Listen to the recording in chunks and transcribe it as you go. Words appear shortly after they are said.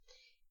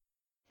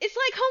It's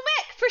like home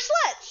ec for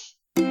sluts.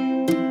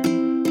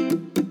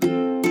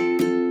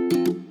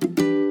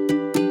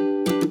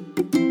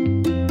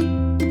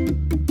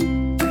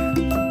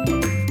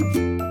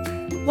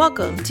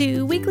 Welcome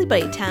to Weekly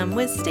Buddy Time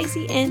with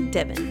Stacy and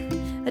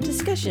Devin, a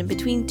discussion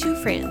between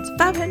two friends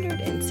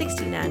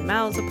 569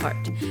 miles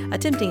apart,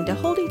 attempting to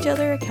hold each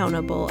other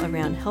accountable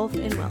around health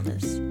and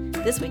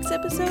wellness. This week's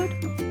episode,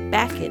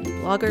 Back in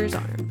Blogger's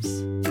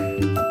Arms.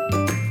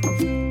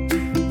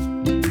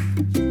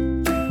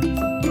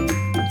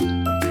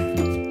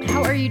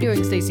 How are you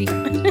doing, Stacy?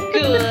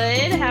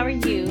 Good. How are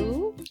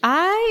you?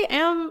 I'm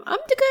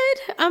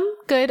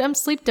good. I'm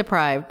sleep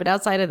deprived, but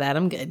outside of that,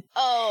 I'm good.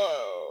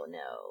 Oh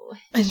no!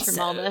 Just from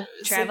all the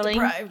traveling.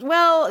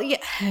 Well, yeah,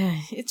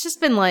 it's just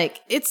been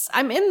like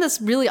I'm in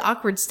this really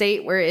awkward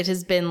state where it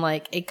has been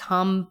like a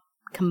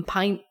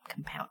compounding.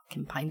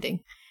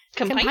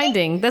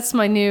 That's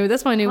my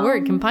new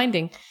word.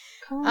 Compounding.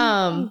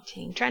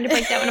 Trying to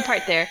break that one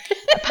apart there.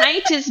 A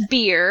pint is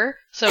beer,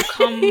 so I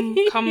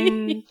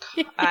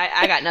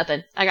got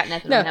nothing. On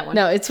that one.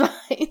 No, it's fine.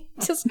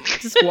 Just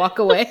walk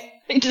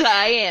away.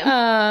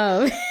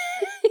 I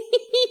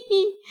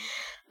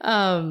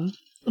am.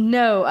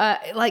 No,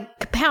 like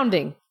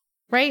compounding,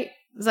 right?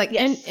 It's like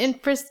yes.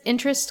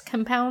 interest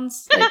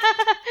compounds. Like,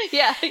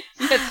 yeah,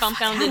 it's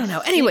compounded. I don't know.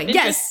 Anyway,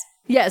 yes,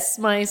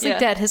 my sleep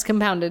debt has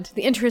compounded.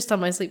 The interest on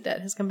my sleep debt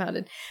has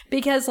compounded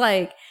because,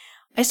 like,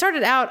 I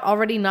started out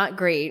already not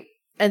great,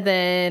 and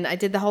then I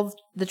did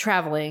the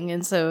traveling,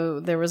 and so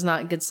there was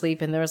not good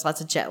sleep, and there was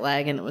lots of jet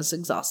lag, and it was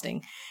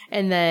exhausting.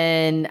 And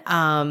then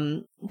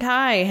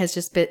Kai has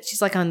she's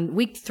like on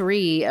week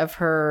 3 of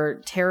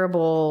her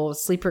terrible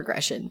sleep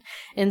regression,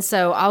 and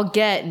so I'll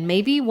get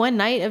maybe one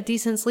night of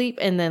decent sleep,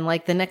 and then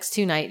like the next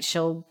 2 nights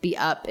she'll be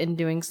up and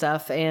doing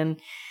stuff and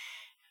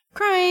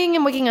crying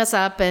and waking us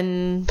up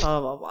and blah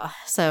blah blah.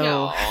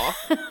 So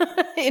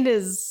it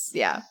is,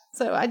 yeah.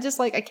 So I just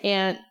I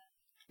can't.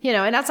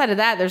 And outside of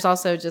that, there's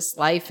also just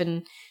life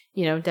and,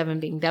 Devin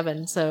being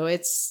Devin. So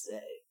it's,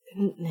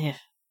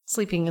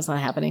 sleeping is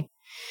not happening.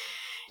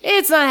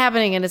 It's not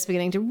happening, and it's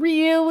beginning to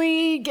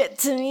really get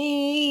to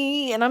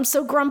me. And I'm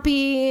so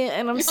grumpy,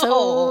 and I'm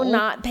so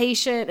not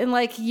patient. And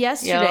like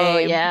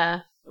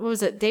yesterday, what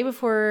was it? Day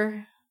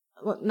before,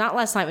 not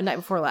last night, but night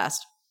before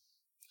last.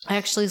 I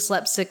actually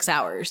slept 6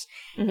 hours.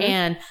 Mm-hmm.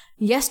 And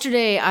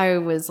yesterday I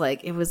was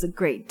like, it was a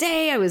great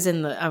day. I was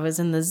in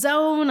the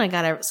zone. I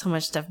got so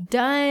much stuff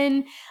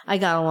done. I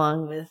got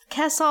along with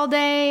Kess all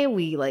day.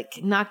 We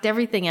knocked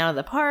everything out of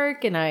the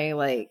park, and I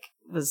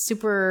was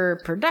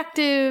super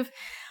productive.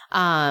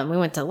 We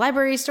went to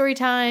library story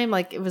time.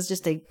 It was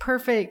just a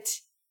perfect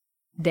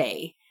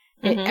day.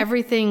 Mm-hmm.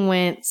 Everything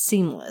went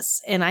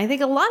seamless. And I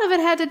think a lot of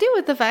it had to do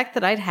with the fact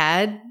that I'd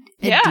had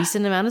a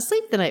decent amount of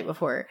sleep the night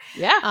before.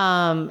 Yeah.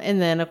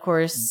 And then, of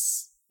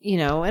course,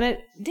 and I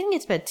didn't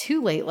get to bed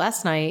too late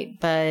last night,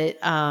 but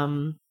a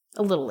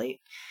little late.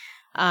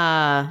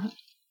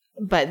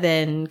 But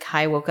then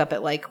Kai woke up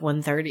at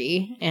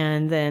 1:30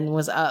 and then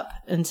was up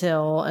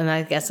until, and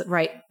I guess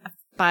right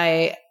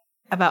by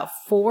about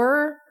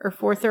 4 or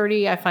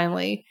 4:30, I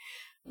finally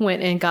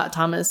went and got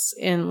Thomas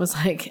and was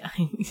like,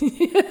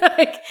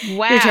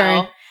 wow. Your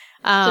turn.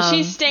 So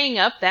she's staying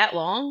up that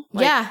long?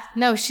 Yeah.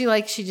 No, she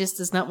just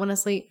does not want to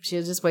sleep.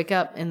 She'll just wake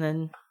up and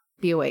then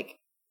be awake.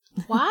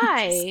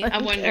 Why?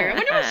 I wonder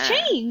what's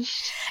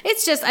changed.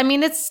 It's just,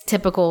 it's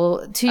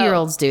typical.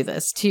 2-year-olds do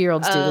this.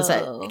 2-year-olds do this.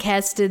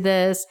 Cass did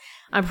this.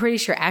 I'm pretty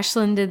sure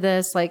Ashlyn did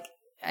this.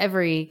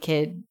 Every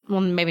kid, well,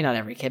 maybe not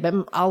every kid, but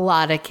a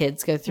lot of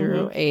kids go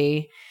through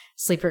a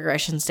sleep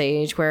regression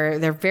stage where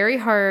they're very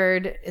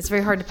hard. It's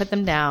very hard to put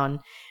them down.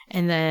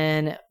 And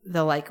then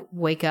they'll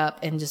wake up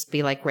and just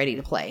be ready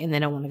to play, and they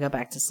don't want to go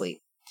back to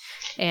sleep.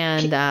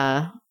 And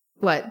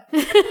what?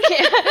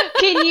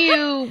 Can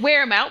you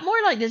wear them out more?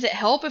 Does it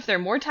help if they're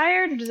more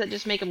tired, or does that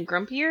just make them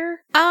grumpier?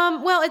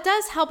 Well, it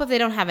does help if they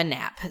don't have a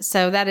nap.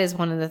 So that is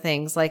one of the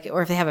things.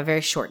 Or if they have a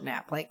very short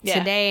nap.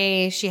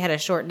 Today, she had a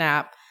short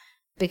nap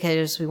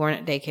because we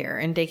weren't at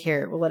daycare, and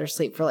daycare will let her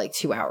sleep for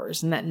 2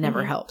 hours, and that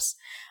never helps.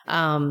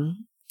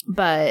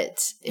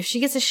 But if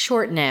she gets a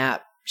short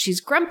nap,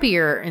 she's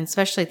grumpier, and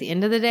especially at the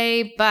end of the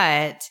day,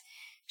 but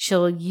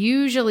she'll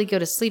usually go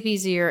to sleep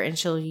easier, and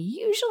she'll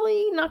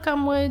usually, knock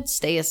on wood,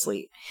 stay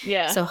asleep.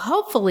 Yeah. So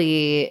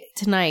hopefully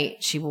tonight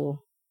she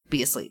will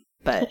be asleep.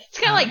 But it's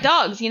kind of like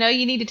dogs, you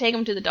need to take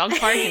them to the dog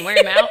park and wear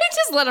them out.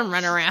 Just let them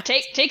run around.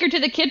 Take her to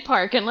the kid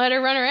park and let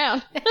her run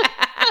around.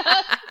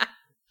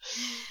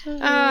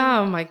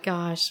 Oh my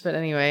gosh. But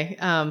anyway,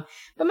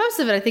 but most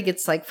of it, I think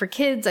it's for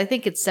kids, I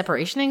think it's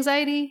separation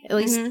anxiety, at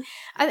least.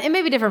 It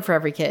may be different for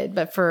every kid,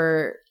 but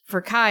for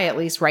Kai, at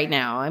least right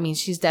now,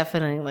 she's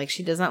definitely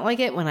she does not like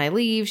it when I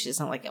leave. She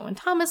doesn't like it when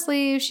Thomas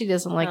leaves. She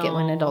doesn't like it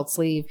when adults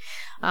leave.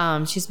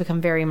 She's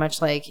become very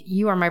much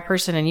you are my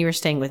person and you are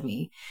staying with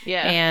me.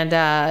 Yeah. And,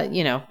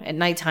 at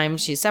nighttime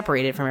she's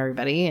separated from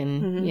everybody,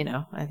 and,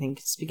 I think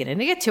it's beginning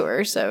to get to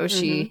her. So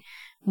she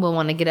will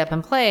want to get up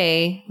and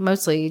play,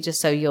 mostly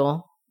just so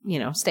you'll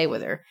stay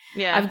with her.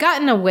 Yeah. I've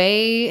gotten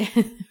away.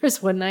 There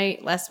was one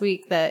night last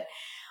week that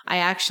I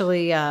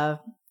actually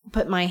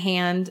put my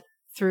hand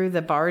through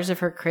the bars of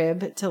her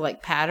crib to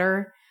like pat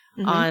her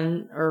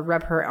on or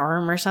rub her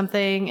arm or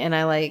something. And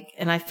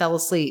I fell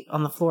asleep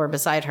on the floor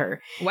beside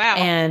her. Wow.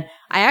 And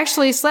I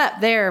actually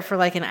slept there for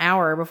like an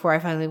hour before I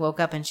finally woke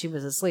up and she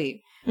was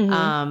asleep.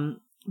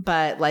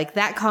 But like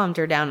that calmed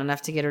her down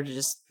enough to get her to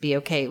just be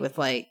okay with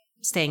like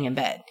staying in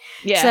bed.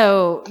 Yeah.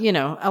 So, you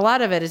know, a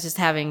lot of it is just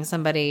having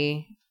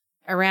somebody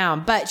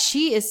around. But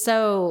she is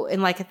so,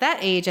 and like at that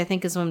age, I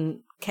think is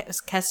when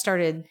Kes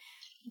started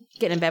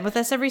getting in bed with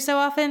us every so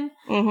often.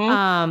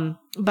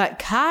 But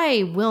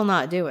Kai will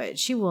not do it.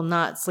 She will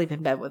not sleep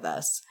in bed with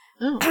us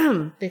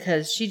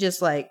because she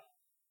just like,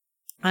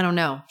 I don't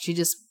know. She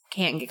just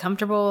can't get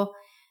comfortable.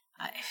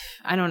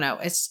 I don't know.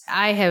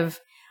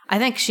 I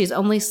think she's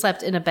only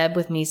slept in a bed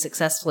with me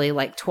successfully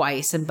like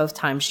twice, and both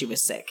times she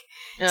was sick.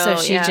 So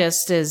she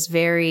just is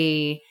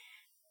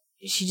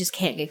she just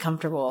can't get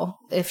comfortable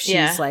if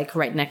she's like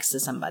right next to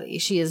somebody.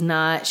 She's a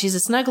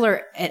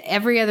snuggler at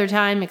every other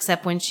time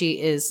except when she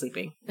is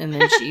sleeping. And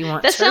then she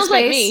wants that sounds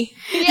space. like me.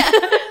 Yeah.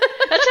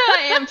 That's how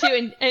I am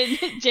too. And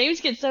James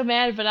gets so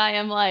mad, but I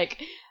am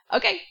like,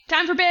 okay,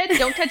 time for bed.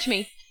 Don't touch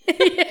me.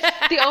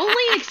 The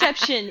only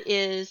exception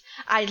is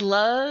I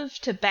love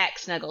to back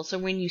snuggle. So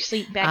when you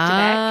sleep back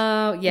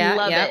to back,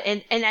 love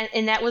it.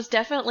 And that was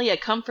definitely a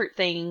comfort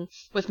thing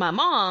with my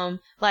mom.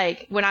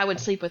 Like when I would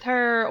sleep with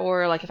her,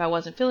 or like if I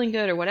wasn't feeling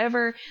good or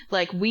whatever,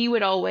 like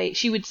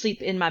she would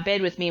sleep in my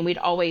bed with me, and we'd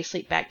always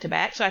sleep back to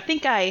back. So I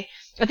think I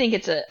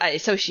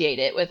associate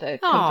it with a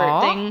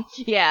comfort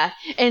thing. Yeah.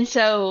 And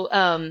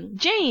so,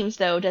 James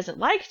though doesn't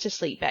like to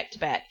sleep back to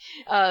back.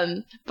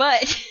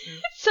 But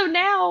so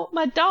now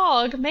my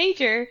dog,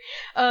 Major,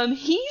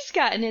 he's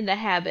gotten in the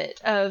habit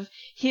of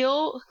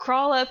he'll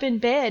crawl up in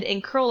bed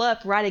and curl up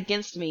right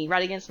against me,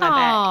 right against my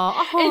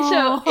back. And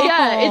so,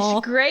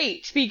 it's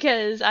great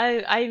because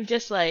I'm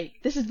just like,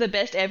 this is the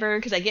best ever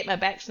because I get my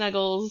back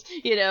snuggles,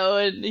 you know,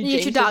 and you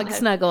get your dog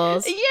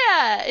snuggles.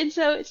 Yeah. And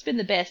so it's been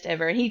the best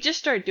ever. And he just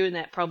started doing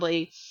that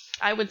probably,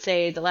 I would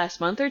say, the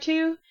last month or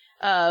two.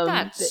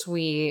 That's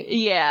sweet.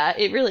 Yeah,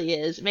 it really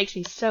is. It makes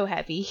me so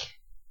happy.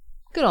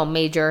 Good old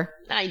Major.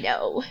 I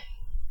know.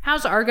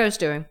 How's Argos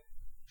doing?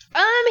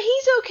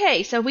 He's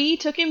okay. So we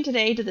took him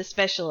today to the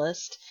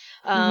specialist.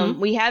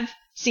 We have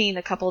seen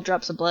a couple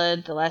drops of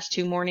blood the last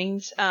 2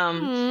 mornings.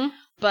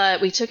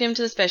 But we took him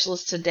to the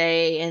specialist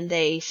today, and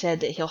they said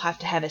that he'll have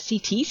to have a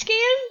CT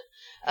scan.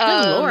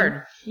 Good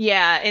Lord.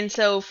 Yeah, and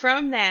so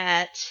from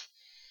that,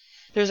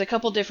 there's a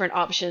couple different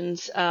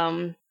options.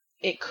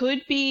 It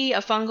could be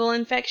a fungal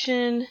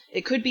infection.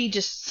 It could be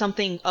just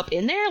something up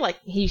in there, like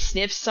he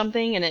sniffs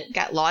something and it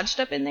got lodged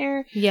up in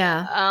there.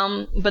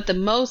 Yeah. But the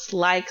most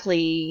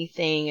likely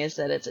thing is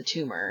that it's a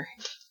tumor.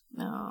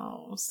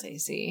 No,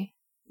 Stacey.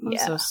 I'm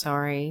so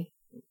sorry.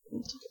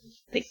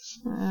 Thanks.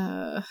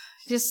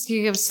 Just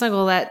you can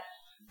snuggle that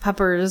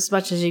pupper as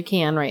much as you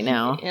can right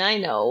now. I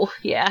know,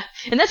 yeah.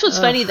 And that's what's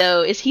funny,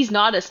 though, is he's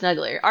not a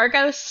snuggler.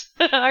 Argos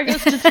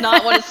does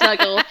not want to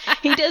snuggle.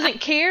 He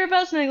doesn't care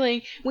about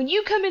snuggling. When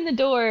you come in the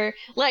door,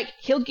 like,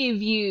 he'll give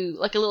you,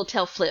 like, a little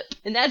tail flip.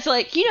 And that's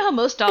like, you know how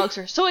most dogs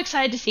are so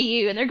excited to see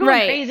you, and they're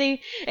going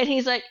crazy. And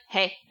he's like,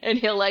 hey. And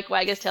he'll, like,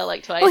 wag his tail,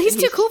 like, twice. Well, he's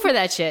too cool for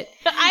that shit.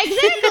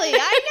 Exactly,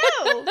 I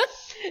know.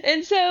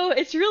 And so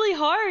it's really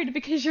hard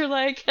because you're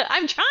like,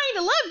 I'm trying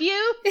to love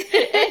you.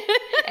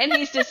 And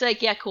he's just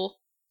like, yeah, cool.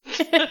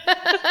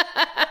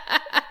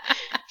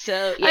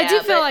 So yeah, I do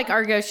feel like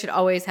Argos should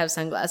always have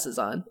sunglasses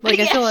on. Like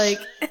I feel like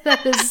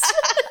that is.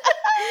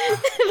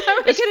 If I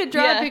were going to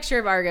draw a picture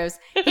of Argos,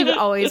 he would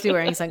always be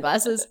wearing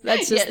sunglasses.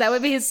 That's just that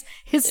would be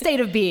his state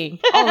of being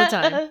all the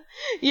time.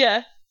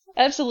 Yeah,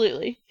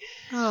 absolutely.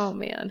 Oh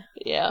man.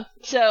 Yeah.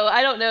 So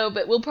I don't know,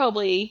 but we'll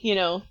probably,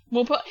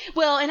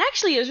 well, and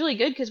actually it was really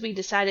good because we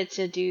decided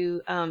to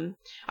do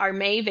our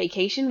May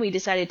vacation. We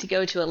decided to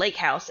go to a lake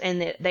house,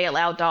 and they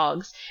allow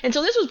dogs. And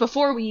so this was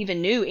before we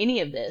even knew any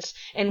of this.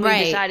 And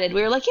we decided,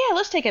 we were like, yeah,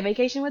 let's take a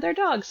vacation with our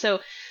dogs. So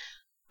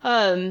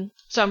I'm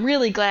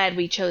really glad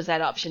we chose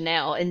that option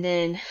now. And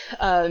then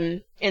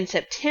in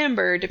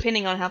September,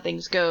 depending on how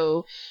things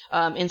go,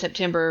 in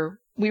September,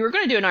 we were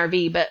going to do an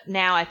RV, but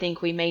now I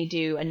think we may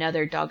do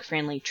another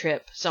dog-friendly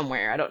trip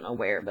somewhere. I don't know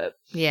where, but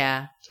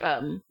yeah,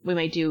 we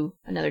may do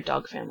another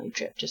dog-friendly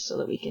trip just so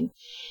that we can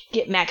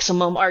get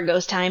maximum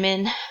Argos time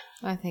in.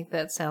 I think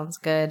that sounds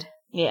good.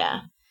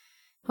 Yeah.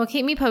 Well,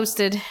 keep me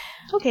posted.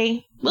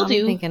 Okay, I'll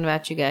be thinking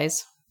about you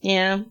guys.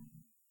 Yeah.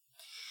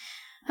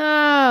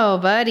 Oh,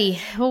 buddy.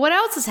 Well, what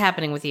else is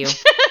happening with you?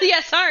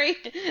 Yeah, sorry.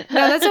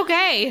 No, that's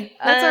okay.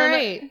 That's all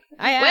right.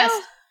 I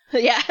asked.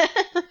 Well, yeah.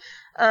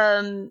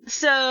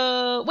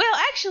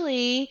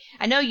 Actually,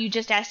 I know you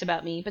just asked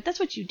about me, but that's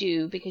what you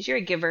do because you're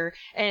a giver.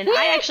 And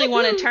I actually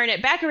want to turn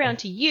it back around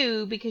to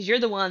you because you're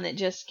the one that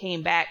just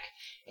came back.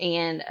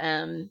 And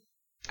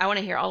I want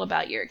to hear all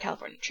about your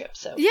California trip.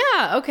 So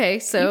yeah, okay.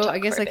 So I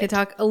guess I could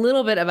talk a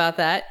little bit about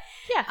that.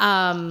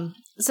 Yeah.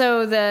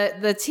 So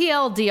the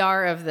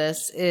TLDR of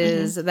this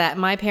is that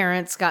my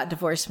parents got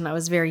divorced when I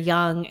was very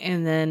young,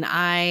 and then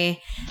I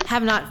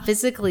have not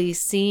physically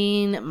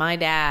seen my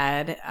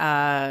dad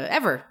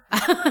ever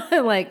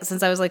like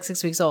since I was like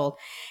 6 weeks old.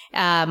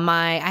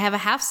 I have a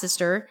half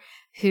sister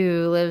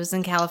who lives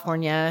in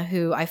California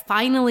who I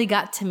finally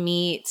got to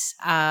meet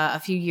a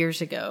few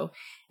years ago.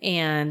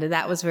 And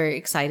that was very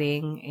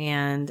exciting.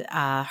 And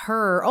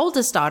her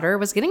oldest daughter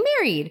was getting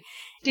married.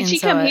 Did she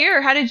come here,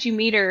 or how did you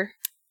meet her?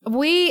 So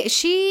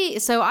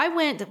I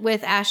went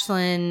with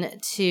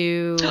Ashlyn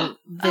to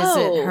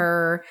visit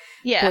her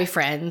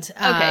boyfriend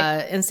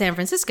in San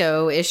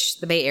Francisco-ish,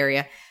 the Bay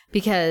Area,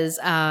 because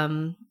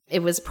it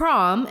was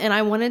prom and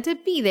I wanted to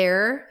be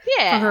there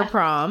for her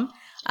prom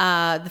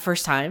the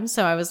first time.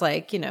 So I was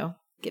like, getting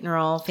her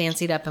all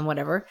fancied up and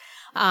whatever.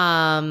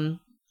 And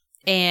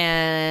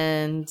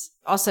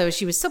also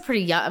she was still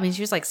pretty young. I mean,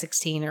 she was like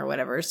 16 or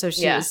whatever. So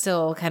she was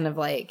still kind of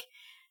like,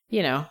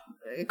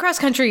 cross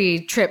country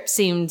trip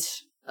seemed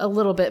a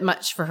little bit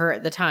much for her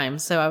at the time.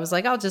 So I was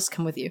like, I'll just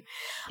come with you.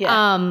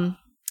 Yeah.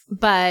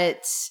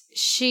 But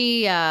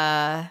she,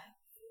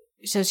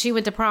 so she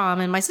went to prom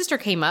and my sister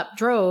came up,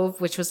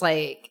 drove, which was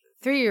like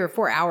 3 or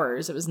 4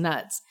 hours. It was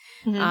nuts.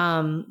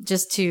 Mm-hmm.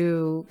 Just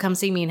to come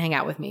see me and hang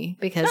out with me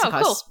because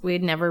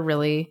we'd never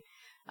really,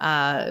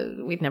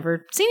 we'd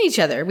never seen each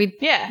other.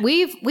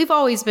 We've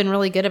always been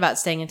really good about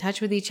staying in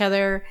touch with each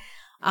other.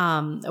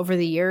 Over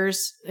the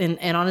years.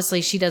 And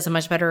honestly, she does a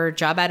much better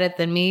job at it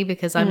than me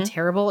because I'm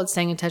terrible at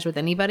staying in touch with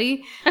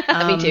anybody.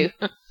 Me too.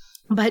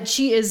 But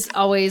she has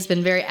always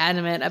been very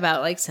adamant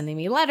about like sending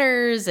me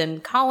letters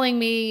and calling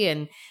me.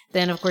 And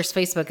then of course,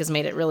 Facebook has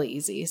made it really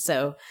easy.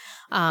 So,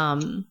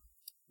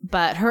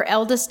 but her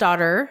eldest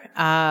daughter,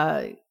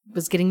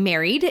 was getting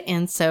married.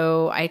 And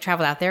so I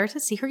traveled out there to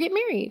see her get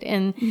married.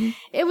 And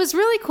it was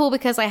really cool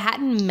because I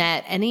hadn't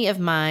met any of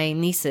my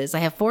nieces. I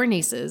have 4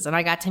 nieces and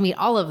I got to meet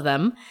all of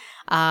them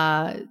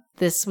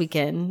this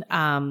weekend,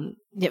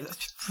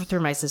 through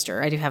my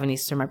sister. I do have a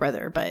niece through my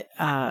brother, but,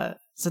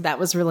 so that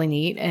was really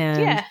neat.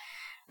 And,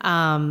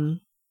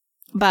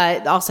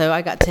 but also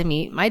I got to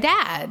meet my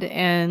dad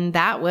and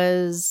that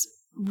was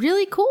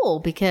really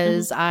cool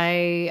because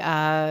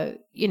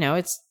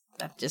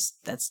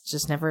that's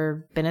just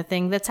never been a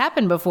thing that's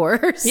happened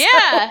before. So,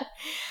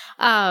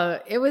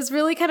 it was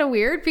really kind of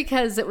weird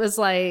because it was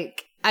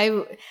like,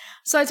 I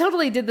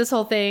totally did this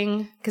whole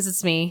thing because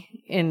it's me.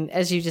 And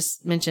as you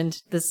just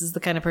mentioned, this is the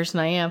kind of person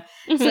I am.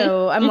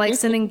 So I'm like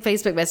sending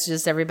Facebook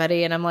messages to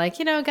everybody. And I'm like,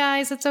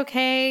 guys, it's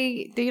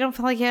okay. You don't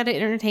feel like you had to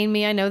entertain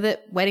me. I know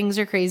that weddings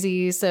are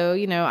crazy. So,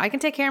 I can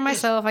take care of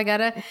myself. I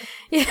got a,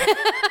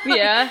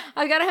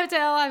 I've got a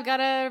hotel. I've got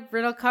a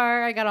rental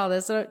car. I got all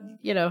this. So,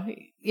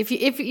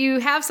 if you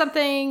have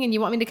something and you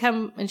want me to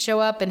come and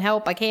show up and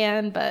help, I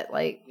can. But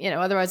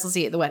otherwise we'll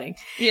see you at the wedding.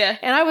 Yeah.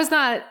 And I was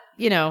not,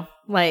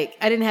 like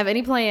I didn't have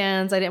any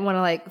plans. I didn't want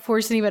to like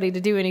force anybody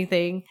to do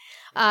anything.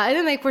 And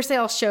then of course they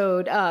all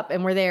showed up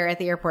and were there at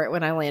the airport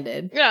when I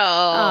landed.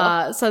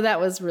 So that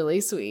was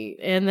really sweet.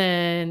 And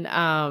then,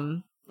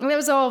 it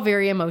was all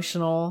very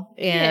emotional.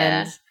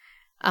 And,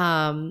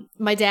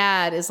 my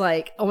dad is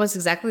like almost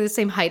exactly the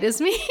same height as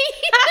me.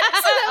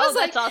 So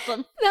that's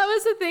awesome. That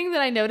was the thing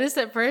that I noticed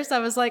at first. I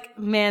was like,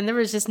 man, there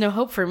was just no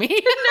hope for me.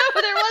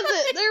 No, there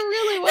wasn't. There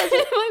really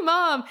wasn't. My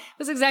mom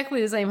was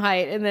exactly the same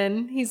height. And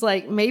then he's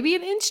like, maybe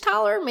an inch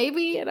taller,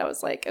 maybe. And I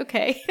was like,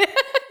 okay.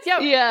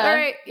 Yep. Yeah. All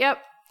right. Yep.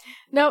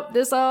 Nope.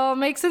 This all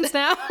makes sense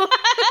now.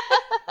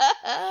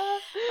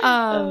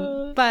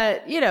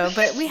 But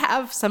we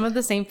have some of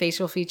the same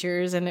facial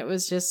features. And there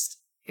was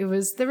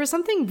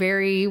something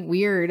very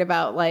weird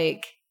about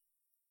like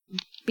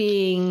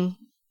being,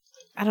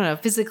 I don't know,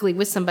 physically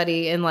with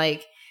somebody and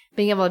like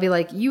being able to be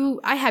like,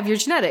 I have your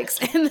genetics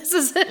and this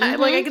is like,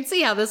 I can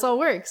see how this all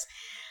works.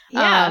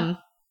 Yeah.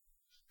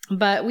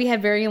 But we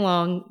had very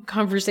long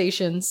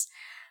conversations,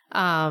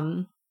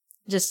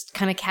 just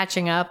kind of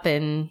catching up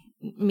and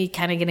me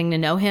kind of getting to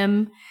know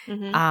him.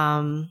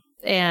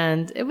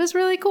 And it was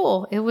really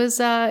cool. It was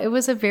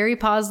a very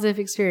positive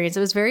experience.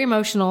 It was very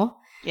emotional.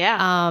 Yeah.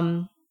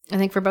 I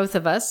think for both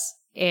of us.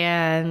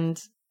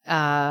 And,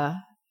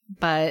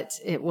 but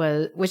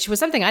which was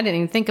something I didn't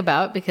even think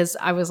about because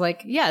I was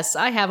like, yes,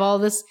 I have all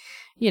this,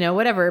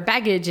 whatever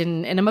baggage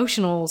and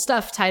emotional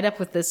stuff tied up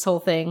with this whole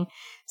thing.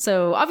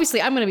 So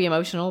obviously I'm going to be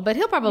emotional, but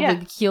he'll probably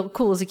be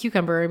cool as a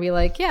cucumber and be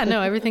like, yeah,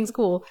 no, everything's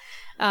cool.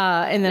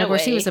 And then of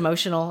course he was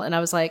emotional and I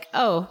was like,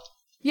 oh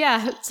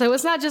yeah, so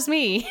it's not just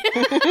me.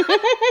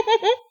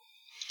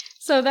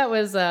 So that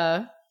was,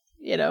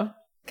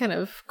 kind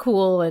of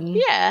cool and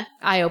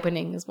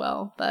eye-opening as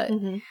well. But,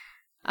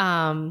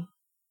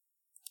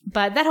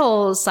 but that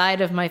whole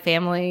side of my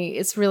family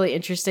is really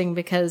interesting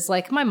because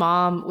like my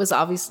mom was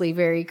obviously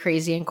very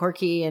crazy and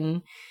quirky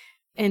and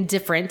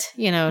different,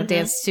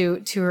 danced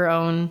to her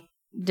own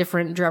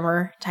different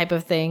drummer type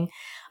of thing.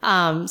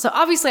 So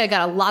obviously I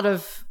got a lot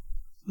of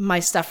my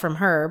stuff from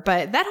her,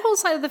 but that whole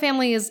side of the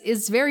family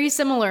is very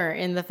similar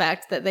in the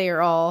fact that they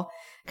are all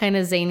kind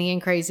of zany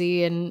and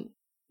crazy and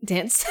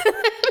dance to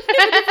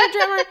a different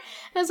drummer.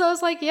 And so I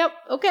was like, yep,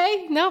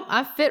 okay, nope,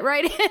 I fit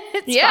right in.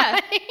 It's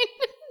fine.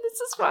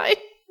 This is fine.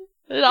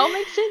 It all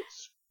makes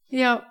sense.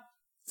 Yeah.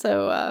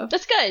 So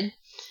that's good.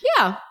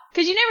 Yeah.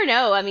 Because you never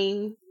know. I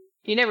mean,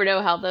 you never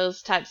know how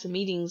those types of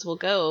meetings will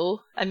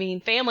go. I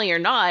mean, family or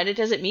not, it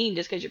doesn't mean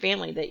just because you're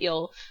family that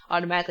you'll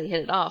automatically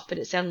hit it off, but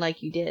it sounded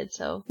like you did,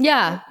 so.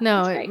 Yeah,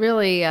 no, it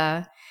really,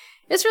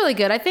 it's really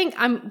good. I think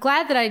I'm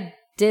glad that I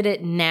did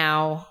it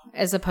now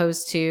as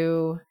opposed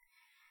to,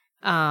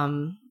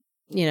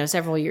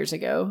 several years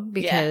ago,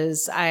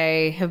 because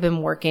I have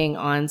been working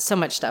on so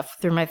much stuff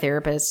through my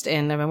therapist,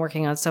 and I've been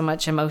working on so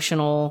much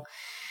emotional,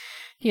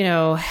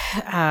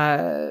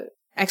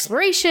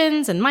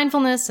 explorations and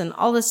mindfulness and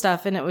all this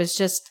stuff. And it was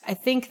just, I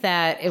think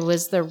that it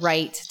was the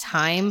right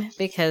time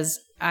because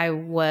I've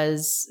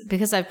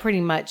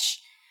pretty much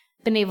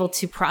been able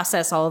to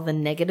process all of the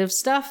negative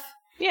stuff.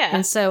 Yeah.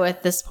 And so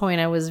at this point,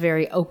 I was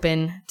very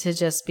open to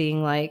just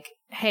being like,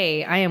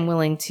 hey, I am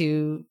willing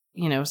to,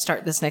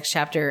 start this next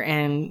chapter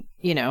and,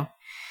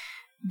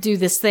 do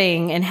this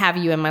thing and have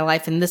you in my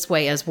life in this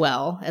way as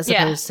well, as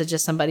opposed to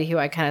just somebody who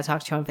I kind of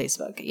talked to on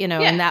Facebook,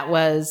 and that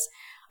was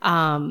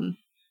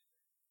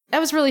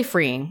really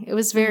freeing. It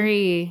was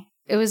very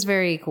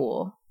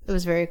cool. It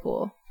was very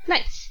cool.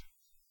 Nice.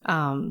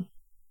 One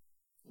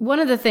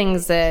of the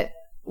things that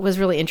was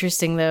really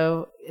interesting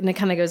though, and it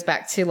kind of goes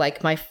back to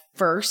like one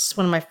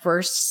of my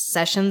first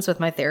sessions with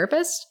my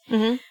therapist.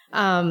 Mm-hmm.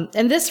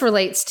 And this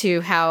relates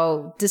to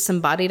how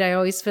disembodied I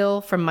always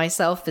feel from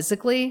myself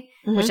physically,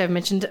 which I've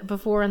mentioned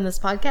before in this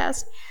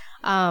podcast.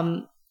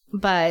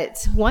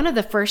 But one of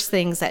the first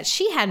things that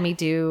she had me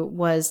do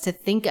was to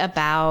think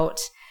about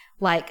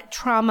like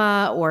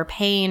trauma or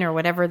pain or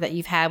whatever that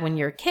you've had when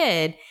you're a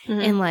kid,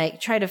 and like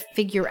try to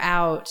figure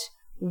out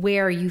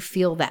where you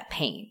feel that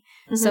pain.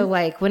 So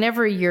like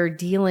whenever you're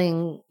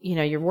dealing,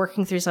 you're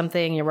working through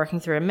something, you're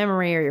working through a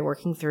memory, or you're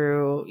working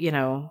through,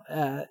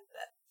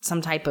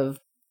 some type of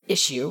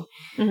issue,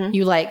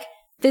 you like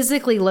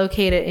physically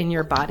locate it in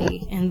your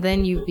body. And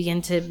then you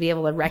begin to be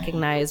able to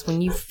recognize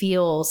when you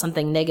feel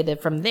something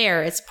negative from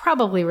there, it's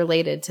probably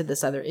related to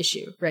this other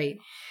issue. Right.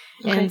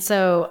 Okay. And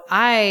so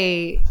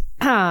I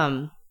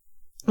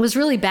was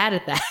really bad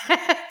at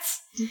that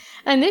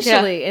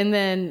initially. And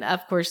then,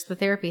 of course, the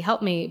therapy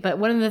helped me. But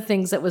one of the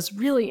things that was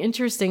really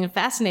interesting and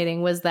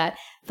fascinating was that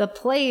the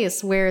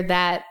place where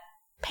that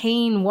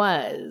pain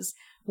was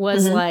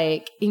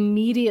like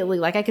immediately,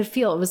 like I could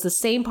feel it was the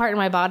same part of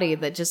my body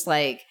that just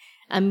like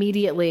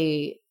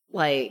immediately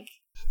like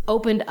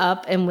opened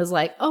up and was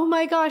like, oh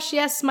my gosh,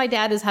 yes, my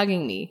dad is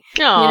hugging me.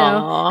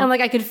 Aww. And like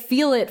I could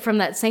feel it from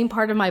that same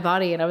part of my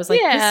body. And I was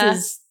like, this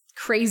is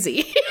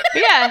crazy.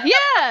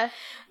 Yeah.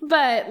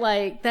 But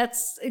like,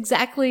 it's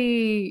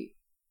exactly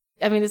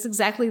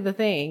the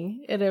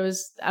thing. And it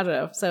was, I don't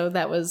know. So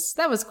that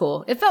was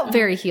cool. It felt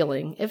very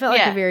healing. It felt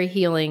like a very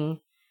healing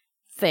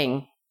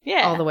thing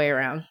all the way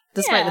around,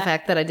 despite the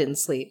fact that I didn't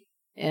sleep.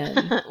 And,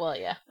 well,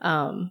 yeah.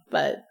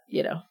 But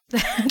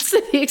that's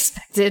to be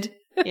expected.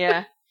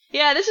 Yeah.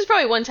 This is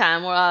probably one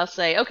time where I'll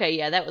say, okay,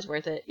 yeah, that was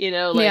worth it.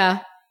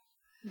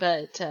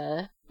 But,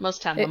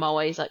 most times I'm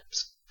always like,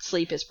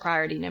 sleep is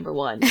priority number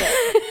one. But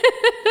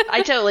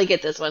I totally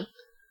get this one.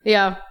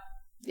 Yeah.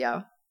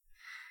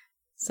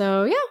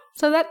 So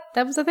that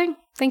was the thing.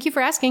 Thank you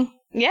for asking.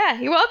 Yeah,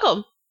 you're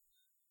welcome.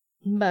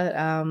 But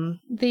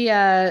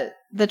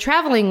the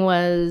traveling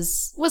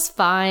was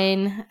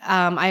fine.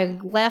 I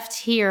left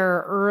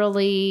here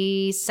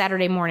early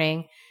Saturday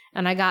morning,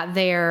 and I got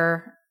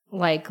there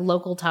like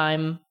local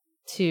time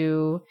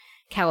to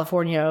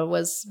California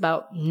was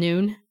about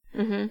noon.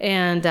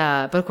 And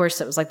but of course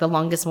it was like the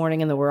longest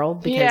morning in the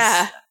world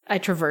because I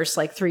traversed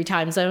like 3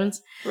 time zones.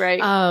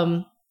 Right.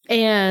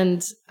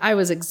 And I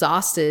was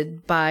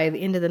exhausted by the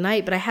end of the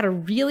night, but I had a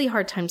really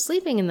hard time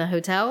sleeping in the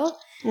hotel.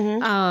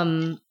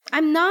 I'm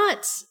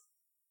not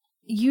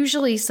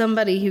usually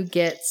somebody who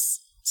gets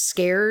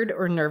scared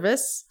or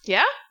nervous.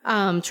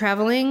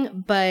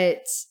 Traveling,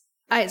 but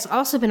it's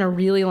also been a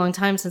really long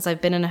time since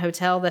I've been in a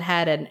hotel that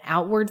had an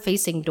outward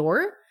facing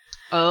door.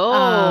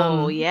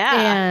 Oh,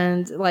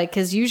 And like,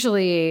 cause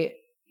usually,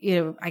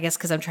 I guess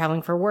cause I'm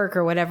traveling for work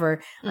or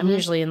whatever, I'm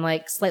usually in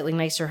like slightly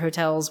nicer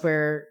hotels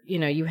where,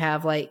 you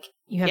have like,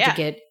 you have to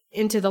get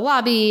into the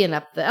lobby and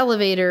up the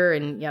elevator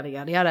and yada,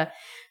 yada, yada.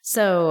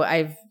 So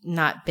I've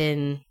not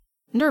been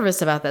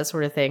nervous about that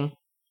sort of thing.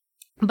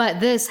 But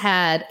this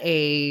had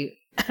a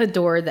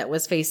door that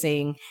was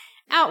facing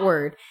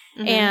outward.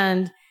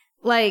 And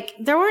like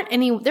there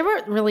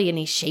weren't really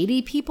any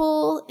shady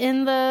people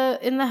in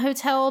the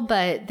hotel,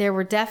 but there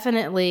were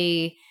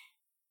definitely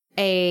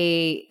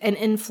an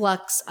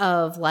influx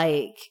of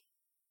like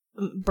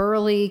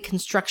burly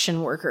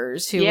construction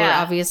workers who were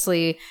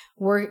obviously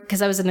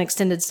because I was an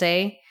extended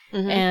stay.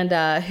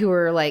 And who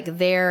were like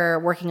there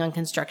working on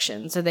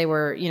construction. So they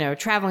were,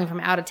 traveling from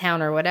out of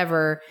town or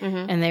whatever.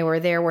 And they were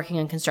there working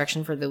on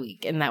construction for the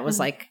week. And that was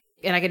like,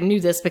 and I knew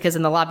this because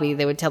in the lobby,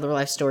 they would tell their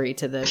life story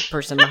to the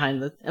person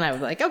behind and I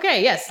was like,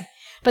 okay, yes.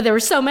 But there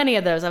were so many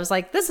of those. I was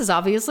like, this is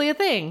obviously a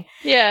thing.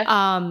 Yeah.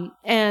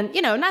 And,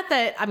 not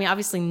that,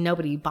 obviously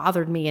nobody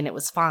bothered me and it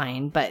was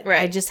fine. But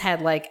I just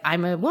had like,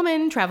 I'm a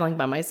woman traveling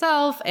by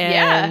myself.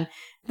 And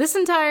this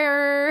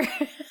entire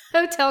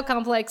hotel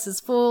complex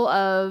is full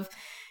of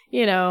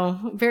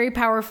very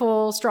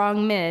powerful,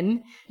 strong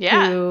men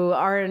who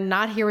are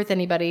not here with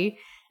anybody.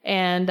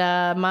 And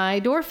my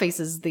door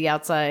faces the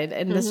outside,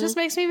 and this just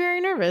makes me very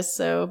nervous.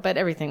 So, but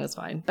everything was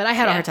fine. But I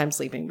had a hard time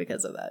sleeping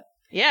because of that.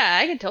 Yeah,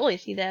 I can totally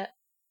see that.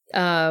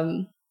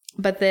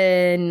 But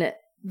then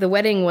the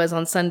wedding was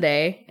on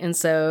Sunday, and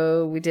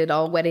so we did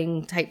all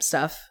wedding type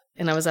stuff.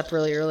 And I was up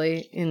really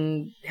early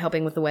in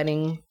helping with the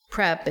wedding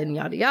prep and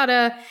yada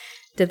yada.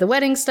 Did the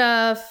wedding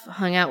stuff,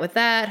 hung out with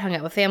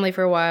family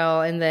for a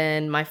while, and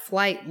then my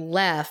flight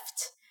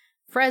left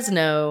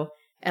Fresno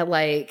at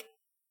like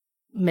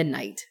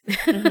midnight.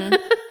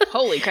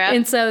 Holy crap.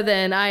 And so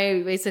then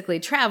I basically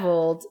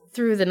traveled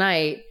through the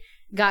night,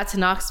 got to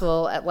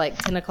Knoxville at like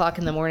 10 o'clock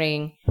in the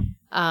morning,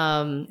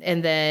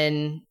 and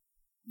then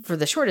for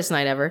the shortest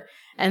night ever,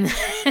 and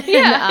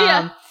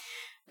then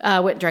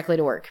went directly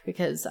to work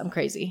because I'm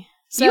crazy.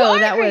 So you are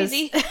that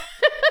crazy.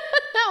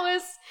 That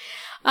was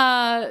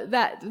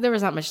there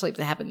was not much sleep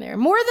that happened there.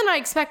 More than I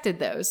expected,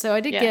 though. So I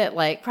did get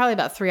like probably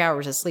about 3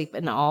 hours of sleep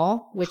in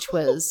all, which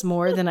was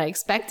more than I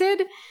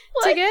expected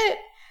to get.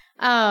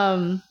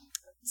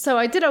 So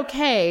I did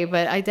okay,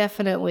 but I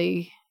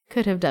definitely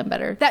could have done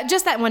better.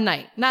 That one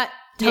night, not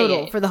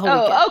total for the whole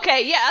weekend. Oh,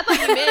 okay. Yeah, I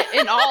thought you meant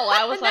in all.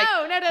 I was like,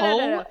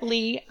 no.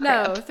 Holy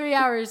crap. No, 3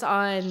 hours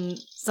on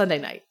Sunday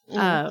night.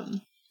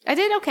 I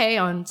did okay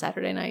on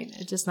Saturday night.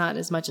 Just not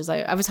as much as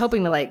I was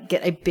hoping to like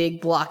get a big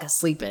block of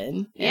sleep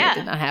in. And it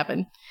did not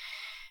happen.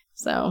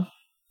 So,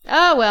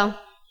 oh well.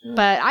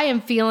 But I am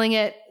feeling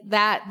it.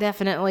 That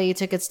definitely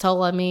took its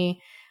toll on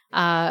me.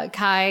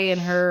 Kai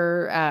and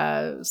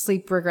her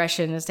sleep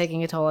regression is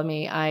taking a toll on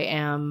me. I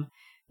am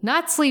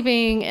not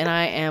sleeping, and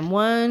I am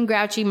one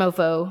grouchy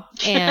mofo,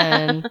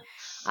 and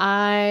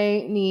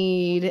I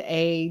need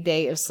a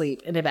day of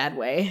sleep in a bad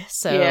way.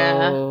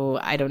 So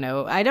I don't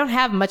know. I don't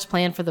have much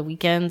planned for the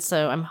weekend,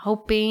 so I'm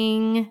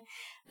hoping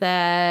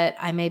that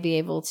I may be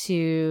able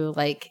to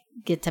like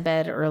get to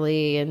bed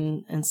early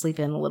and sleep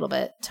in a little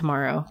bit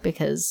tomorrow,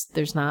 because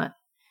there's not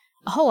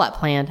a whole lot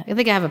planned. I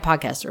think I have a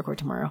podcast to record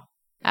tomorrow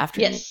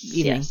afternoon,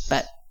 evening,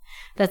 but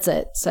that's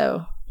it.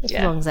 So as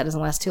long as that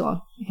doesn't last too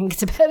long, I can get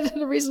to bed at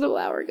a reasonable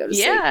hour and go to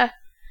sleep.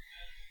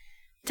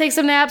 Take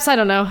some naps. I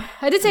don't know.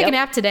 I did take a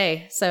nap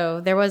today,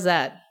 so there was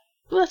that.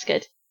 Well, that's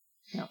good.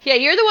 Yep. Yeah,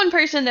 you're the one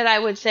person that I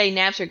would say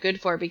naps are good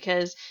for,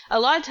 because a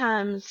lot of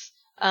times,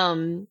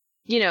 I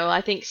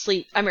think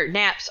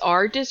naps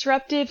are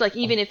disruptive. Like,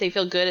 even if they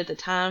feel good at the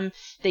time,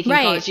 they can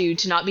cause you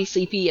to not be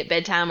sleepy at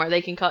bedtime, or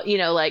they can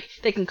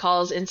they can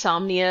cause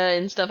insomnia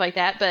and stuff like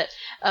that. But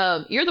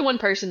you're the one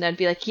person that'd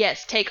be like,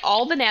 yes, take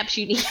all the naps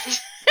you need.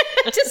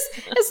 Just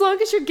as long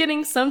as you're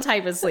getting some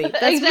type of sleep.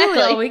 That's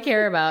really all we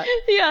care about.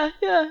 Yeah.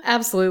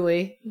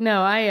 Absolutely.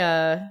 No,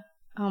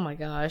 oh my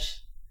gosh.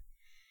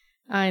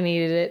 I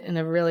needed it in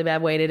a really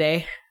bad way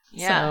today.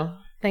 Yeah. So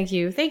thank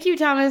you. Thank you,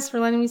 Thomas, for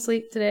letting me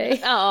sleep today.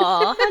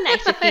 Oh, how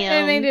nice of him.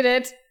 I needed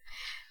it.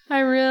 I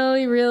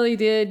really, really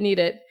did need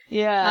it.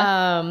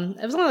 Yeah.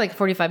 It was only like a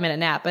 45-minute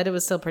nap, but it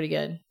was still pretty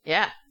good.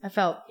 Yeah. I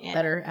felt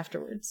better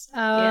afterwards.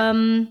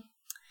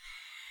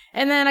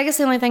 And then I guess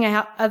the only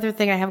other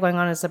thing I have going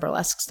on is the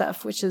burlesque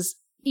stuff, which is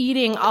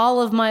eating all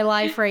of my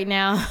life right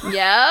now.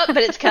 Yep, but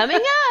it's coming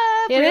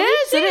up. It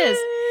is.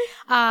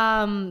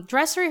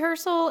 Dress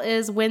rehearsal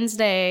is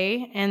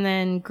Wednesday, and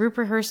then group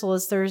rehearsal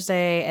is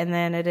Thursday, and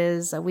then it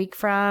is a week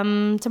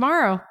from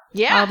tomorrow.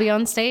 Yeah. I'll be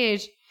on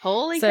stage.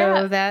 Holy crap.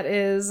 So that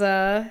is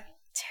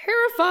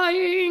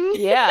terrifying.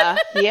 Yeah.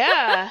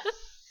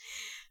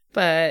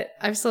 But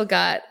I've still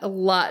got a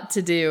lot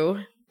to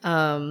do.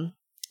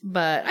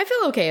 But I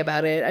feel okay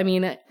about it. I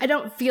mean, I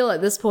don't feel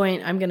at this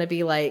point I'm going to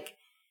be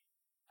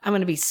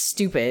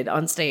stupid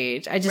on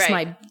stage. I just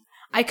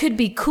I could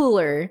be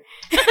cooler.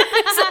 So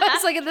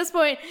it's like at this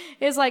point,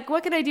 it's like,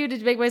 what can I do to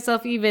make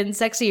myself even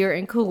sexier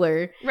and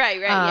cooler?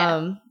 Right,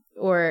 yeah.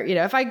 Or,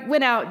 if I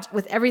went out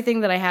with everything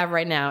that I have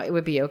right now, it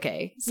would be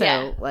okay.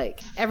 So like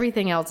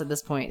everything else at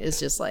this point is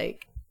just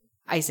like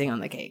icing on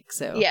the cake.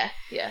 So yeah.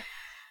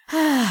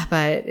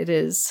 But it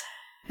has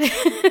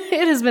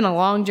been a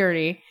long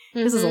journey.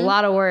 This is a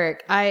lot of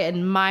work. I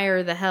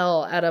admire the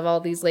hell out of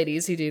all these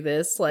ladies who do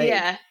this. Like,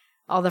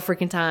 all the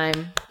freaking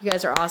time. You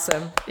guys are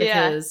awesome.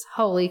 Because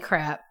holy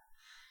crap.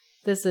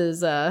 This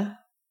is a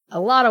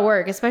lot of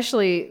work,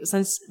 especially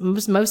since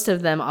most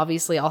of them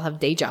obviously all have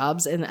day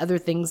jobs and other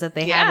things that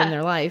they have in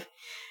their life.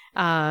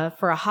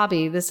 For a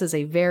hobby, this is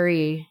a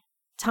very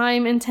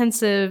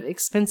time-intensive,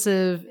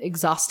 expensive,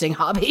 exhausting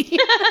hobby.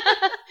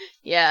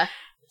 Yeah.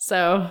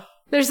 So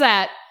there's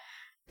that.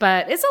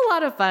 But it's a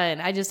lot of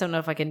fun. I just don't know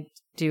if I can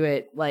do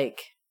it like,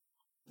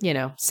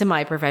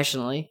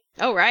 semi-professionally.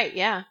 Oh, right.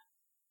 Yeah.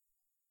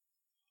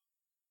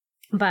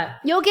 But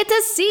you'll get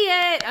to see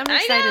it. I'm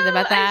excited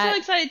about that. I'm so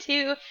excited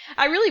too.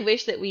 I really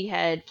wish that we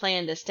had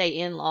planned to stay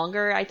in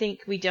longer. I think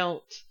we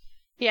don't.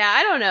 Yeah,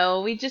 I don't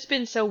know. We've just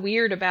been so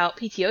weird about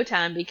PTO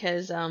time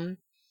because,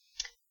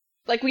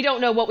 we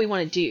don't know what we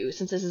want to do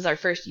since this is our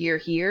first year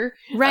here.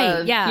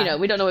 Right, yeah.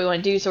 We don't know what we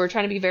want to do, so we're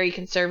trying to be very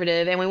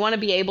conservative, and we want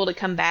to be able to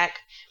come back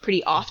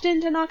pretty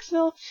often to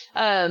Knoxville.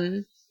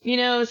 You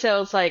know,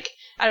 so it's like,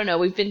 I don't know,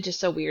 we've been just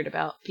so weird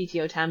about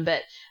PTO time,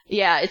 but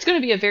yeah, it's going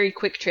to be a very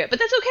quick trip, but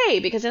that's okay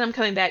because then I'm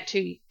coming back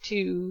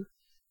 2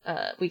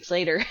 weeks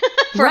later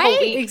for a whole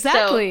week.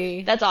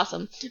 Exactly. So that's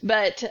awesome.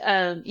 But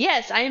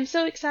yes, I am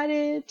so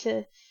excited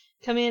to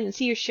come in and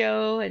see your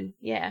show, and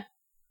yeah.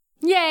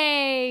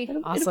 Yay!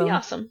 It'll be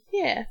awesome.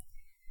 Yeah.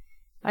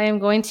 I am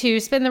going to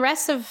spend the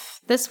rest of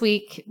this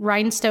week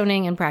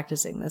rhinestoning and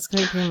practicing. That's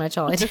going to be pretty much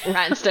all I do.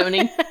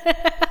 Rhinestoning.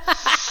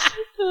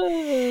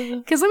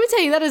 Because let me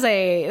tell you, that is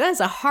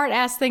a hard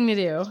ass thing to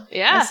do.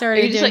 Yeah. I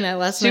started doing that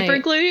last night. Super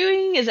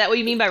gluing? Is that what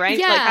you mean by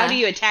rhinestones? Yeah. Like, how do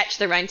you attach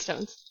the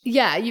rhinestones?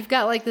 Yeah, you've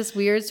got like this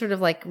weird sort of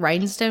like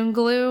rhinestone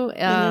glue,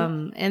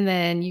 and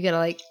then you gotta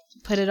like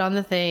put it on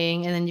the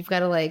thing, and then you've got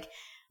to like,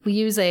 we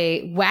use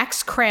a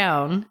wax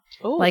crown,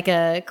 like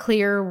a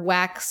clear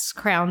wax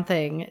crown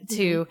thing,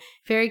 to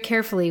very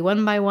carefully,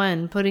 one by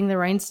one, putting the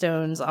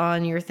rhinestones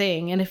on your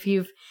thing. And if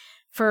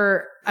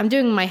I'm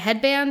doing my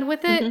headband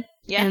with it.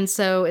 Yeah. And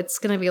so it's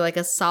going to be like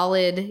a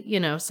solid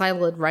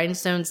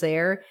rhinestones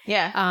there.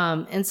 Yeah.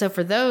 And so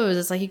for those,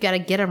 it's like you got to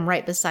get them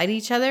right beside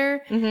each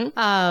other.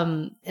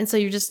 And so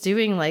you're just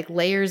doing like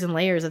layers and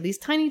layers of these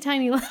tiny,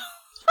 tiny little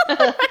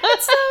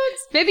rhinestones.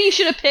 Maybe you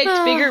should have picked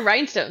bigger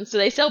rhinestones. Do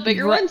they sell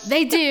bigger ones?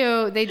 They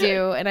do.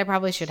 And I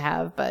probably should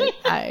have, but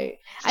I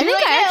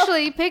think I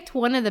actually picked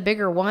one of the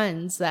bigger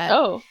ones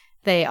that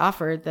they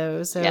offered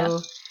though. So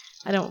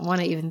I don't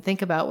want to even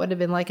think about what it'd have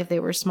been like if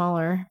they were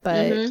smaller,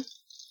 but...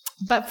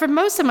 But for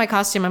most of my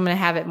costume, I'm going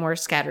to have it more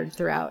scattered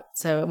throughout,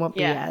 so it won't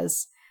be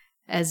as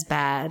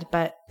bad.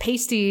 But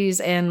pasties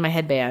and my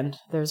headband,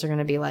 those are going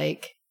to be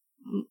like,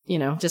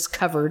 just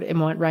covered in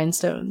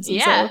rhinestones.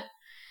 And so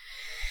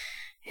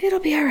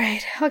it'll be all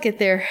right. I'll get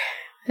there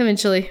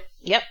eventually.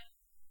 Yep.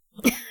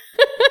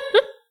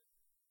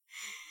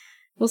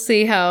 We'll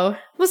see how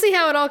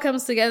it all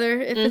comes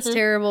together. If it's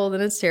terrible,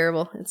 then it's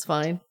terrible. It's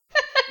fine.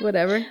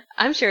 Whatever.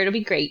 I'm sure it'll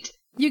be great.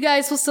 You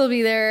guys will still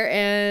be there,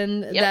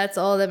 and that's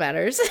all that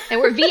matters. And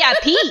we're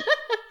VIP.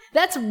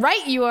 That's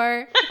right, you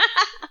are.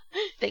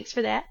 Thanks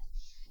for that.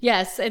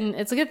 Yes, and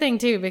it's a good thing,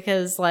 too,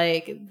 because,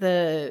 like,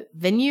 the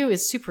venue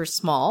is super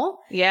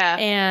small. Yeah.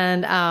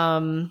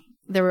 And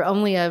there were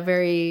only a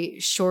very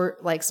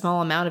short, like,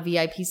 small amount of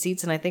VIP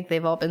seats, and I think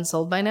they've all been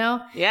sold by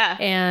now. Yeah.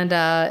 And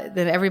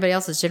then everybody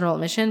else is general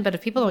admission, but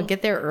if people don't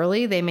get there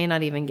early, they may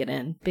not even get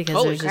in,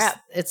 because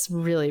it's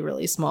really,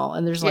 really small,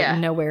 and there's, like,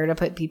 nowhere to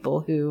put people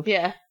who...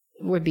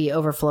 would be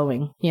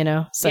overflowing,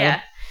 so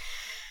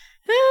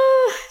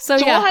so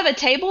we'll have a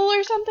table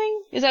or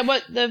something. Is that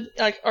what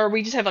or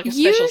we just have like a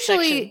special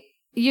section?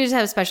 You just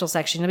have a special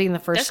section. It'll be in the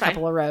first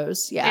couple of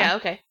rows. Yeah,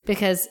 okay,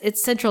 because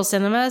it's Central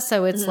Cinema,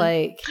 so it's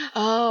like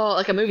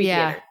like a movie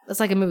theater. It's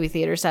like a movie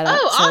theater setup.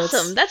 Oh, so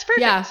awesome! That's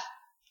perfect.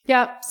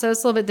 Yeah, so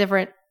it's a little bit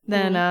different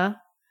than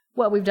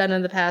what we've done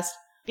in the past.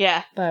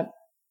 Yeah, but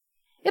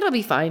it'll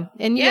be fine,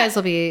 and you guys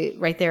will be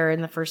right there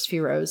in the first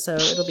few rows, so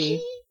it'll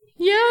be.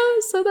 Yeah,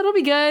 so that'll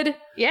be good.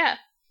 Yeah.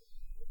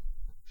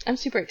 I'm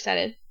super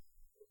excited.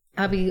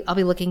 I'll be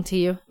looking to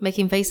you,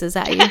 making faces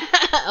at you.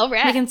 All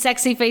right. Making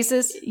sexy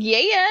faces.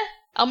 Yeah.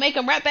 I'll make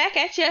them right back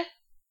at you.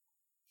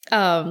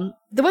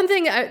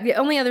 The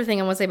only other thing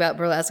I want to say about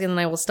burlesque, and then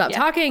I will stop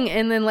talking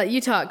and then let you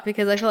talk,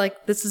 because I feel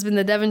like this has been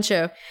the Devin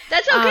show.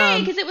 That's okay,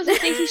 because it was a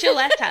Stacey show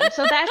last time,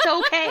 so that's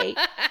okay.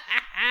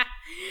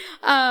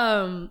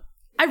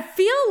 I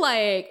feel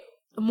like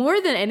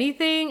more than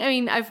anything, I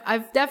mean,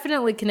 I've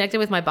definitely connected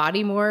with my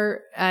body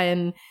more,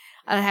 and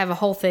I have a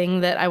whole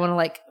thing that I want to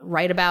like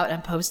write about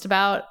and post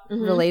about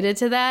related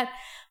to that.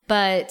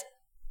 But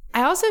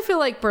I also feel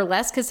like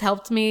burlesque has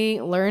helped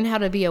me learn how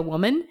to be a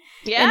woman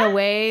in a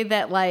way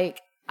that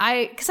like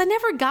because I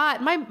never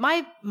got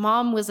my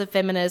mom was a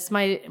feminist,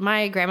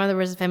 my grandmother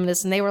was a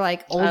feminist, and they were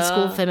like old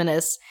school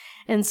feminists,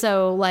 and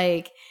so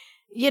like.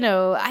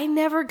 I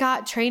never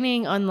got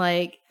training on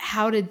like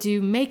how to do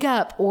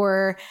makeup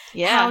or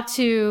how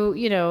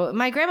to,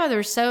 my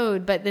grandmother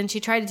sewed, but then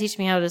she tried to teach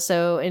me how to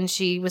sew, and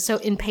she was so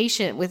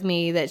impatient with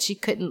me that she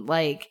couldn't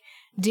like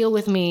deal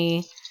with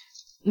me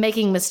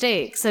making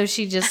mistakes. So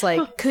she just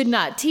like could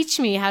not teach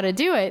me how to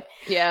do it.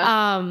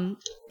 Yeah.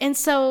 And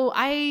so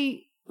I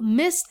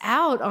missed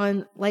out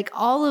on like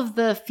all of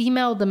the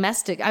female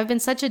domestic. I've been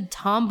such a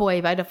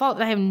tomboy by default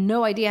that I have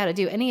no idea how to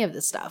do any of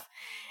this stuff.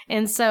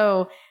 And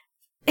so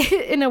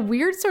in a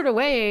weird sort of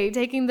way,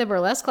 taking the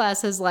burlesque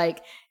class has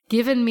like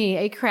given me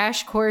a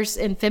crash course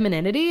in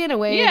femininity in a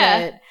way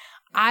that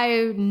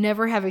I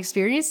never have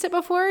experienced it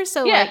before.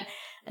 So like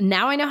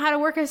now I know how to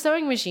work a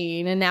sewing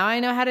machine, and now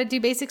I know how to do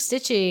basic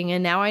stitching,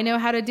 and now I know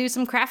how to do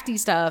some crafty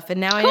stuff, and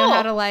now I know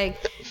how to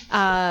like,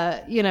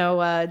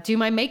 do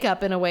my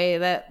makeup in a way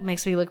that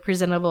makes me look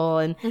presentable,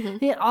 and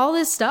all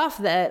this stuff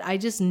that I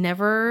just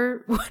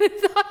never would have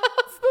thought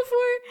of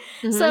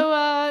before.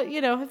 So,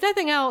 if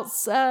nothing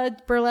else,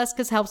 burlesque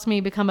has helped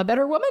me become a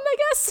better woman, I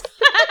guess.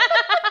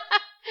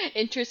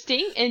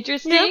 Interesting.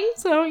 Yeah,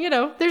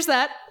 so, there's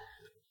that.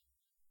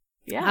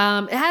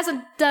 Yeah. It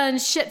hasn't done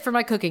shit for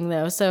my cooking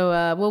though,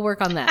 so we'll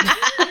work on that.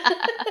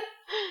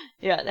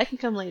 Yeah, that can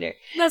come later.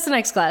 That's the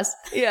next class.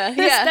 Yeah.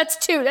 That's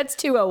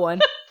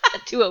 201.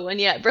 201,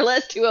 yeah.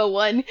 Burlesque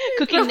 201,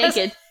 cooking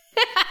naked.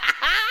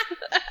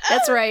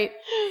 That's right.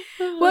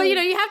 Well,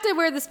 you have to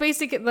wear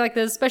the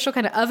the special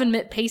kind of oven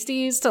mitt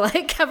pasties to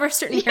like cover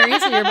certain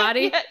areas of your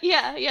body.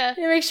 Yeah.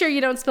 Make sure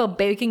you don't spill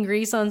bacon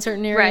grease on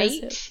certain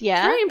areas. Right.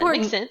 Yeah. Very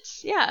important. That makes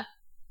sense. Yeah.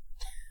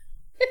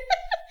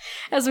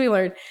 As we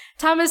learned,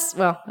 Thomas.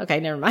 Well, okay,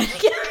 never mind.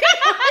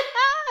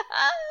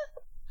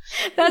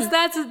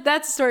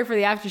 That's a story for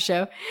the after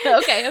show.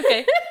 Okay.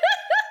 I'm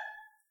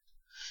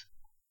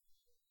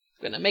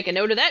gonna make a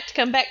note of that to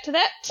come back to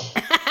that.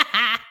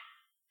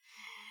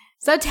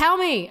 So tell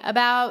me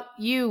about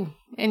you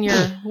and your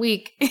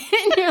week in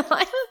your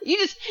life. You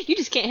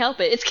just can't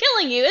help it. It's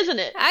killing you, isn't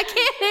it? I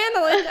can't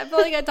handle it. I feel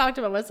like I talked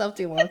about myself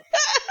too long.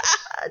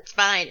 It's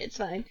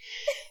fine.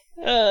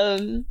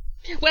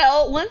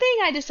 Well, one thing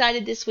I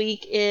decided this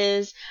week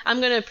is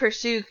I'm going to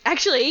pursue,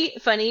 actually,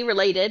 funny,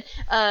 related,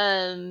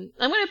 I'm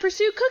going to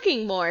pursue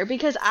cooking more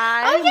because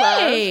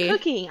I love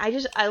cooking.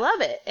 I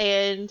love it.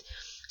 And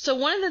so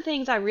one of the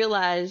things I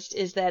realized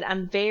is that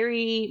I'm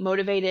very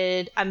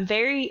motivated. I'm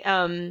very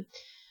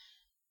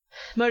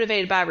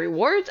motivated by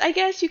rewards, I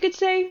guess you could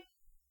say.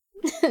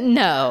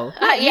 No,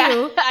 not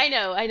you.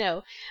 I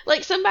know.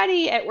 Like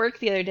somebody at work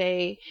the other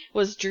day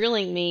was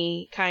drilling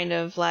me kind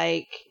of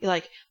like,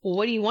 well,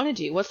 what do you want to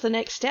do? What's the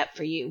next step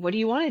for you? What do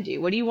you want to do?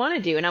 What do you want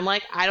to do? And I'm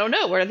like, I don't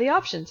know. What are the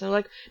options? And I'm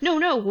like,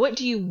 no. What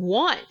do you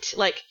want?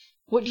 Like,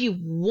 what do you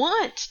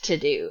want to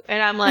do?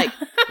 And I'm like,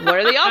 what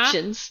are the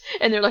options?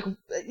 And they're like,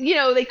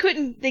 they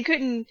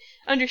couldn't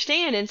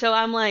understand. And so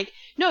I'm like,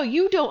 no,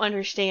 you don't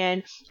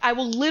understand. I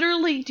will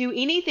literally do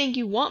anything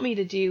you want me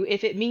to do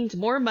if it means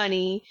more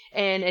money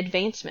and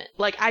advancement.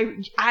 Like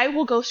I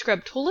will go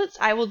scrub toilets.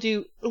 I will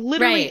do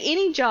literally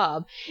any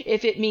job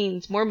if it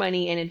means more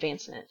money and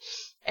advancement.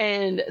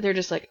 And they're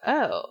just like,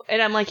 oh. And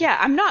I'm like, yeah,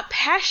 I'm not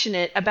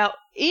passionate about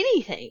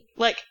anything.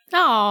 Like,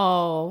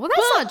 oh, well,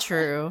 that's not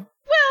true.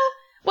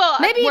 Well,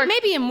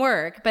 maybe in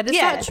work, but it's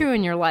not true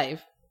in your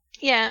life.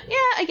 Yeah,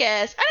 I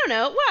guess. I don't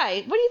know.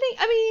 Why? What do you think?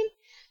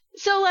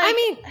 I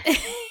mean,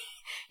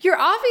 you're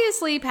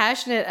obviously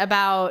passionate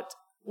about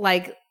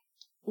like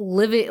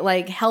living,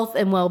 like health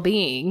and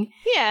well-being.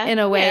 Yeah, in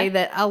a way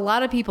that a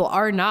lot of people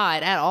are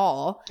not at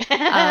all. So,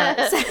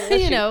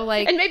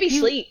 and maybe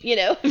sleep.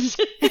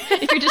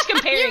 If you're just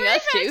comparing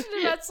us to.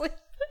 About sleep.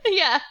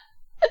 Yeah.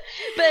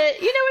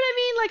 But you know what I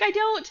mean? Like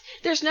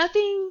there's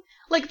nothing,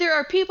 like there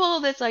are people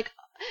that's like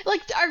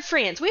our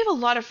friends, we have a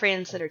lot of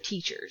friends that are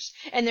teachers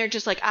and they're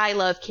just like, I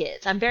love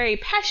kids. I'm very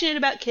passionate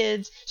about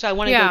kids. So I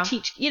want to go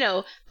teach,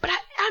 but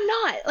I'm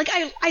not like,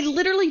 I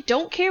literally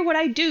don't care what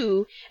I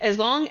do as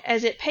long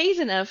as it pays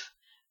enough,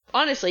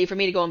 honestly, for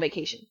me to go on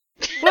vacation.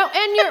 Well,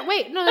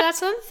 and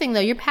that's another thing though.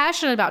 You're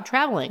passionate about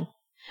traveling.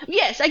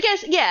 Yes, I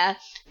guess. Yeah.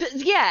 But,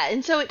 yeah.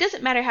 And so it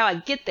doesn't matter how I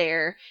get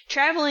there.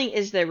 Traveling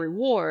is the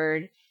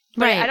reward.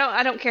 But right.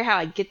 I don't care how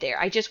I get there.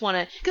 I just want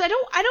to, because I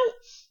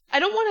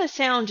don't want to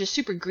sound just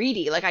super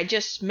greedy. Like I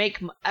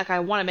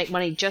want to make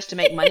money just to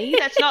make money.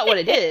 That's not what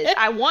it is.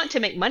 I want to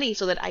make money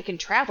so that I can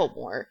travel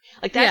more.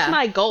 Like that's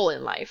my goal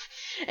in life.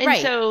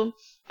 And so,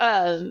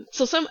 I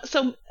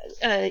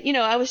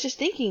was just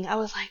thinking, I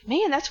was like,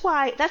 man, that's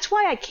why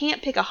I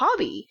can't pick a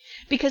hobby,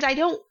 because I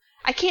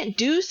can't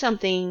do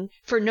something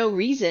for no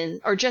reason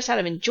or just out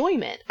of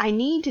enjoyment. I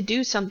need to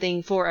do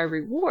something for a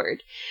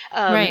reward.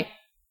 Right.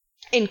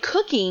 And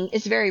cooking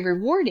is very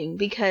rewarding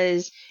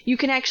because you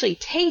can actually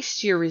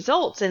taste your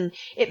results and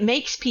it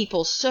makes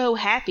people so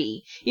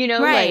happy,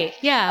 Right.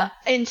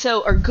 And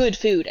so, or good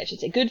food, I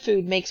should say. Good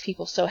food makes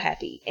people so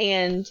happy.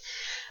 And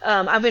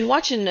I've been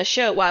watching a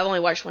show. Well, I've only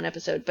watched one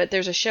episode, but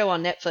there's a show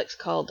on Netflix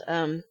called,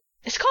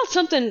 it's called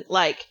something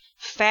like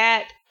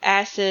Fat,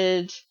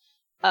 Acid,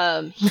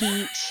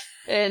 Heat,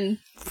 and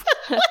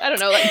I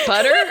don't know, like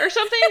butter or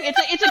something.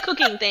 It's a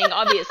cooking thing,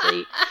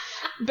 obviously.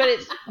 But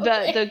it's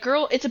the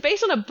girl, it's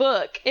based on a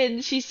book,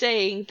 and she's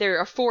saying there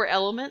are 4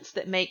 elements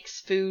that makes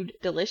food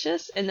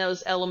delicious, and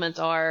those elements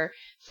are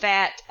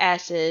fat,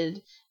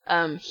 acid,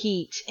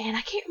 heat, and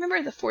I can't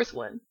remember the 4th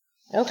one.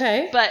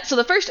 Okay. But so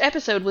the first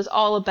episode was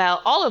all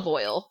about olive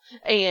oil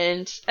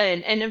and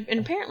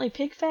apparently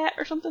pig fat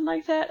or something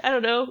like that. I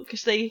don't know,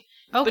 because they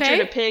butchered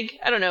a pig.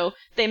 I don't know.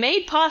 They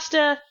made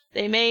pasta,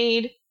 they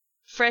made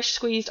fresh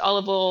squeezed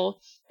olive oil,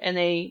 and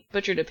they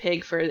butchered a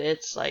pig for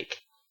its like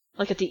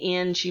at the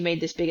end she made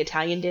this big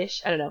Italian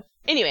dish. I don't know.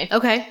 Anyway.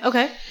 Okay.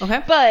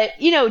 But,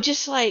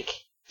 just like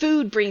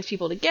food brings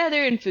people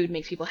together and food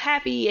makes people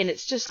happy, and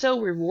it's just so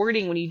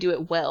rewarding when you do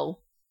it well.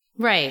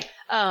 Right.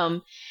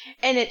 And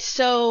it's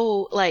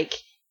so like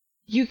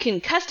you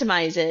can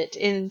customize it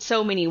in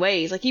so many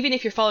ways. Like even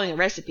if you're following a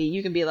recipe,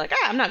 you can be like,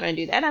 I'm not going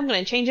to do that. I'm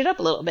going to change it up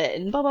a little bit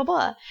and blah, blah,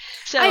 blah.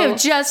 So I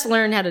have just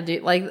learned how to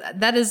do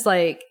that is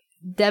like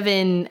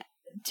Devin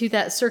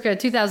circa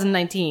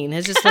 2019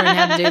 has just learned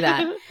how to do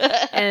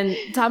that. And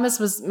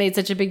Thomas made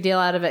such a big deal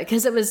out of it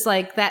because it was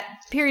like that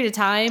period of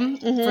time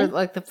for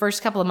like the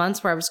first couple of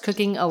months where I was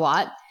cooking a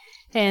lot.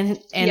 And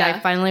I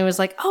finally was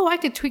like, I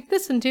could tweak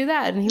this and do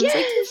that. And he was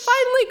like, you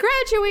finally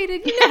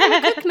graduated. You know how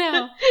to cook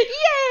now.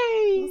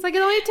 Yay! It's like,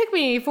 it only took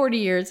me 40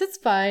 years. It's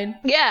fine.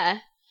 Yeah.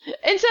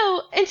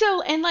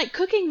 And like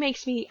cooking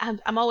makes me,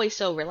 I'm always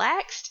so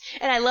relaxed,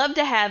 and I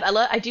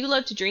do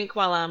love to drink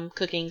while I'm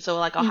cooking. So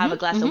like I'll have a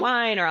glass of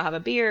wine, or I'll have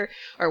a beer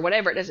or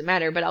whatever. It doesn't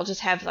matter, but I'll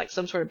just have like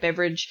some sort of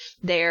beverage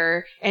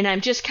there, and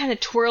I'm just kind of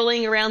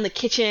twirling around the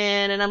kitchen,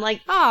 and I'm like,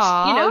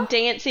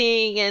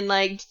 dancing and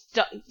like,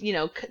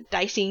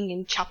 dicing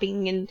and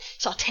chopping and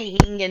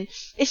sauteing, and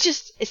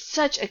it's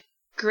such a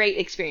great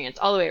experience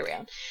all the way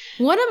around.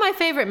 One of my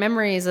favorite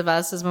memories of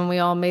us is when we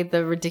all made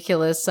the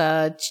ridiculous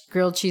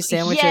grilled cheese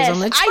sandwiches on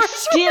the church. I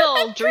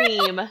still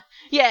dream.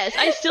 Yes,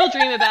 I still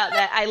dream about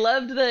that. I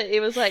loved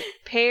it was like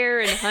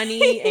pear and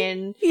honey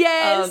and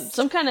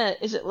some kind of,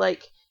 is it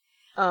like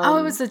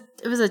it was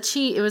a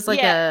cheese. It was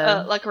like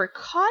like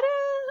ricotta.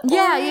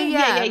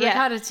 Yeah,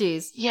 ricotta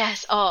cheese.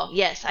 Yes. Oh,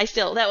 yes.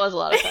 That was a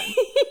lot of fun.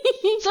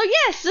 So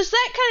yes, just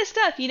that kind of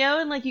stuff,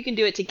 and like you can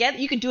do it together.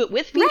 You can do it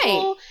with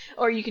people,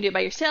 or you can do it by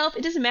yourself.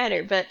 It doesn't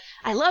matter. But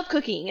I love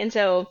cooking, and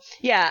so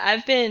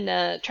I've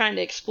been trying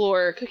to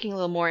explore cooking a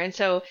little more. And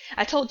so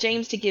I told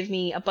James to give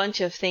me a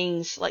bunch of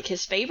things, like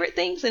his favorite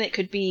things, and it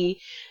could be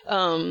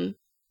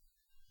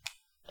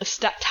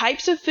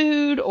types of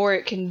food, or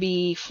it can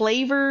be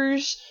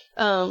flavors.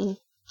 I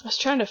was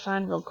trying to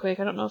find real quick.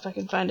 I don't know if I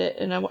can find it,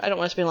 and I don't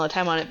want to spend a lot of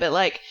time on it. But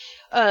like,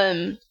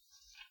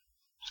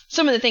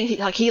 some of the things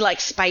he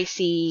likes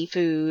spicy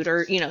food,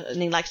 or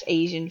and he likes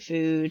Asian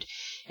food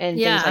and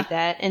things like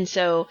that. And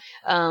so,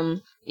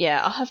 I'll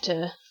have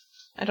to.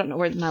 I don't know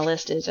where my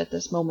list is at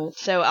this moment,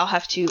 so I'll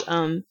have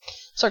to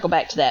circle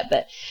back to that.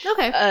 But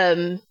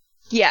okay.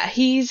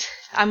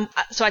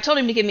 So I told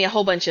him to give me a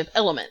whole bunch of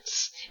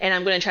elements, and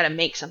I'm going to try to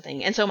make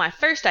something. And so my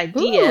first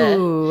idea, I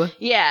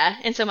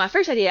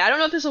don't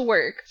know if this will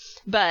work,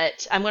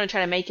 but I'm going to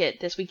try to make it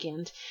this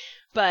weekend.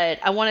 But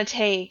I want to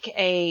take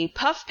a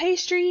puff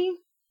pastry,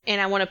 and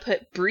I want to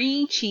put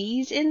brie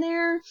cheese in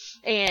there,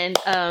 and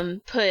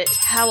put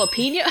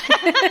jalapeno,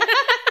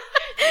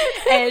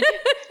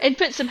 and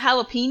put some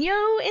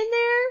jalapeno in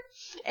there,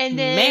 and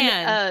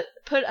then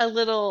put a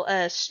little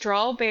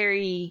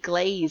strawberry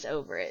glaze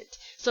over it.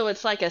 So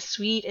it's like a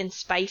sweet and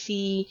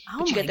spicy.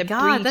 Oh my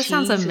god, that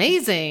sounds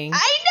amazing! I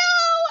know.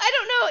 I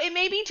don't know. It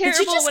may be terrible.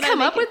 Did you just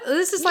come up with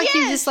this? Is like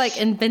you just like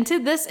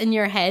invented this in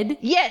your head?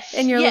 Yes.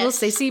 In your little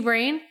Stacey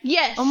brain?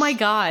 Yes. Oh my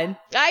god.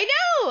 I know.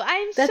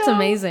 That's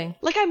amazing.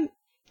 Like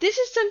this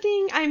is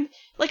something I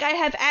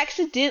have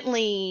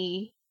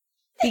accidentally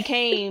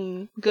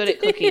became good at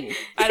cooking.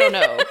 I don't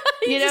know.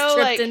 You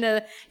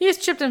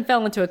just tripped and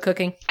fell into a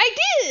cooking. I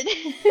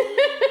did.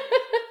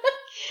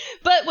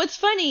 But what's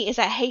funny is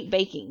I hate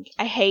baking.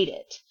 I hate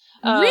it.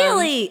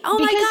 Really? Oh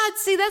my god!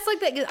 See, that's like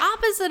the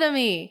opposite of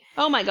me.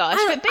 Oh my gosh!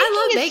 I love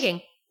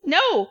baking.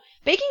 No,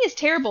 baking is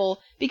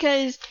terrible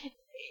because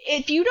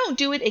if you don't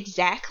do it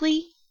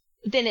exactly,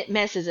 then it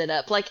messes it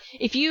up. Like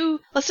if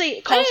let's say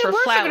it calls for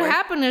flour. What could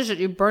happen is that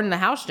you burn the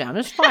house down.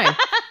 It's fine.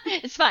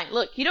 It's fine.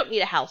 Look, you don't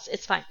need a house.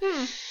 It's fine.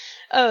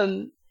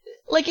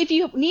 Like if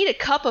you need a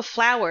cup of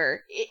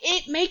flour,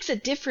 it makes a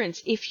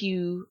difference if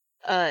you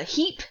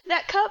heap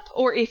that cup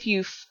or if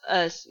you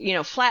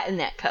flatten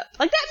that cup.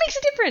 Like that makes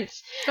a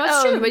difference.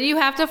 That's true, but you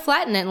have to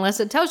flatten it unless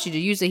it tells you to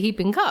use a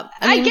heaping cup.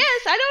 I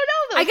guess I don't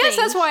know. I guess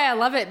that's why I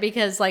love it,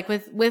 because like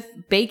with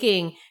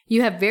baking,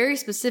 you have very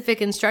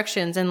specific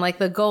instructions, and like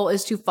the goal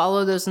is to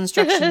follow those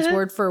instructions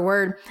word for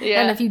word.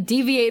 Yeah. And if you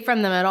deviate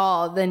from them at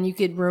all, then you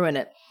could ruin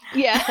it.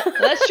 Yeah,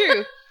 that's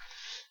true.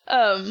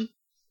 And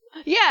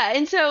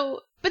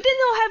so, but then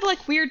they'll have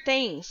like weird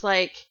things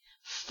like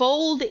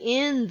fold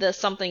in the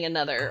something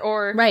another,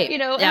 or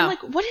and I'm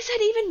like, what does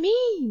that even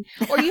mean?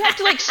 Or you have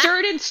to like stir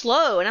it in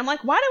slow, and I'm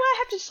like, why do I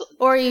have to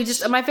or you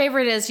just, my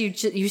favorite is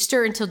you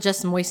stir until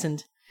just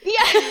moistened. Yeah.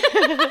 It's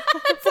like,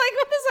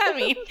 what does that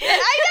mean?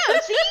 I know,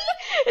 see?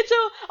 And so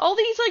all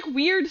these like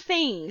weird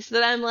things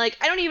that I'm like,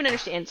 I don't even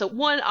understand. So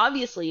one,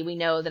 obviously we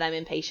know that I'm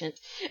impatient,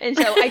 and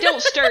so I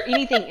don't stir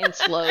anything in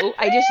slow.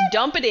 I just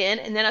dump it in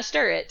and then I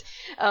stir it.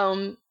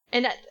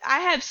 And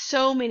I have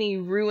so many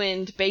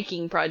ruined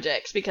baking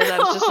projects because I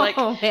was just like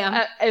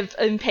of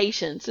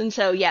impatience. And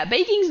so,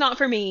 baking's not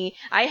for me.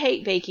 I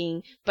hate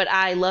baking, but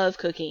I love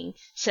cooking.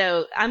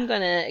 So I'm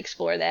going to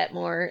explore that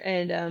more.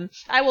 And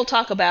I'll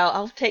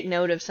take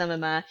note of some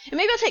of and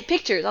maybe I'll take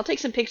pictures. I'll take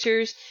some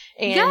pictures.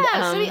 And,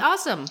 that'd be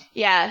awesome.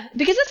 Yeah,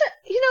 because that's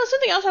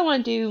something else I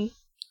want to do.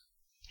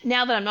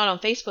 Now that I'm not on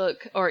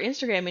Facebook or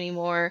Instagram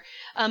anymore,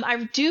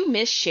 I do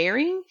miss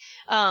sharing,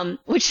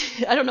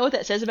 which I don't know what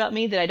that says about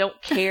me, that I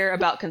don't care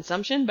about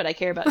consumption, but I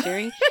care about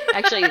sharing.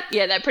 Actually,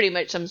 that pretty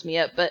much sums me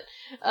up. But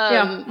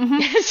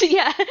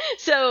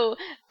so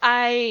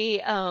I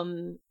think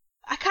I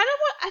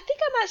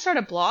might start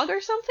a blog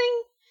or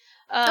something.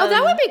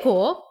 That would be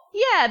cool.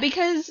 Yeah,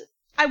 because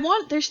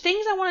there's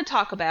things I want to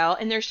talk about,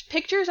 and there's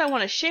pictures I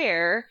want to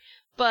share,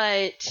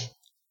 but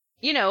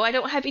I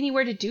don't have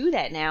anywhere to do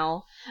that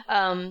now.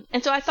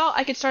 And so I thought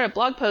I could start a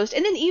blog post,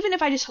 and then even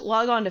if I just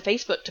log on to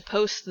Facebook to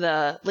post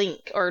the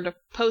link or to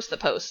post the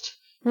post.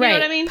 You know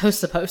what I mean?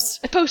 Post the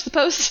post. Post the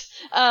post.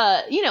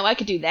 I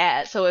could do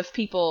that. So if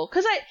people,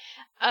 cause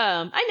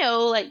I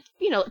know, like,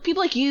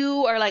 people like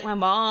you or like my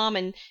mom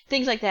and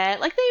things like that,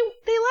 like they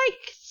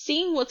like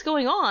seeing what's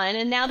going on.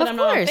 And now that I'm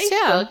not on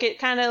Facebook, it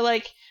kind of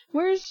like,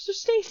 where's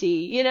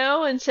Stacy, you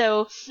know? And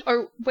so,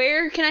 or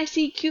where can I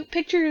see cute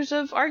pictures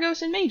of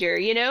Argos and Major,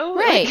 you know?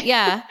 Right, like,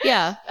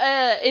 yeah.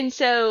 And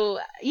so,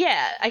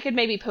 yeah, I could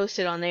maybe post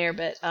it on there,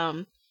 but,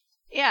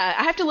 yeah,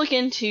 I have to look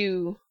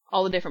into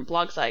all the different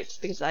blog sites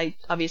because I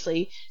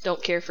obviously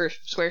don't care for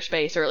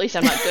Squarespace, or at least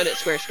I'm not good at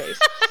Squarespace.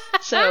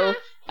 So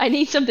I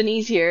need something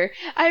easier.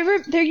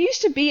 There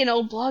used to be an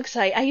old blog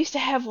site. I used to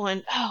have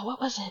one. Oh,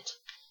 what was it?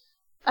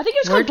 I think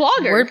it was called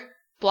Blogger.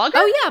 Blogger?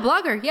 Oh, yeah,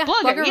 Blogger. Yeah,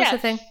 Blogger was the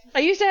thing. I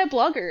used to have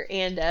Blogger,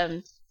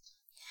 and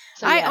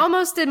so, I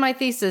almost did my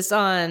thesis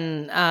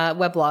on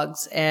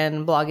weblogs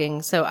and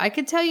blogging, so I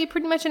could tell you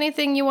pretty much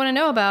anything you want to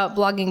know about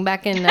blogging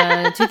back in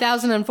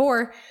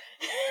 2004.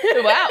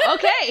 Wow,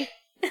 okay.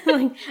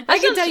 Like, I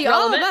can tell you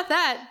all about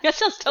that. That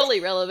sounds totally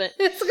relevant.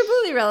 It's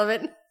completely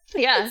relevant.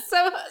 Yeah.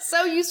 It's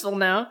so useful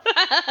now.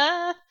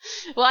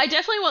 Well, I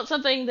definitely want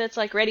something that's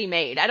like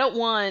ready-made. I don't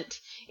want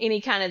any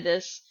kind of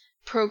this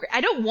program.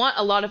 I don't want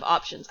a lot of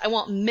options. I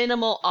want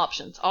minimal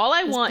options. All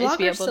I want is to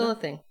be able to... Is Blogger still a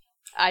thing?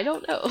 I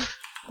don't know.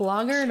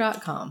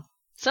 Blogger.com.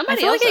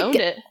 Somebody else owned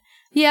it.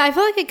 Yeah, I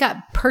feel like it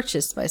got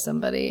purchased by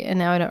somebody, and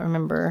now I don't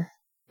remember.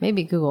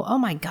 Maybe Google. Oh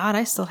my God,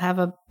 I still have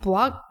a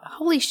blog.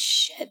 Holy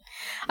shit.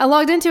 I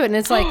logged into it and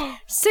it's like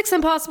 6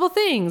 impossible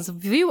things.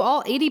 View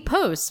all 80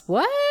 posts.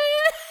 What?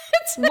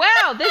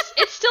 Wow,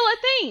 it's still a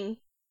thing.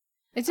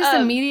 It just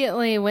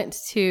immediately went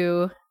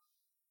to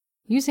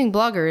using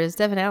Blogger as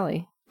Devin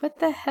Alley. What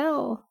the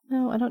hell?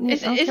 No, I don't need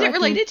Is it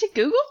related to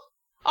Google?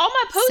 All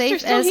my posts are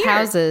still here. Safe as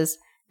houses.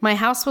 My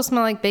house will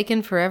smell like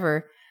bacon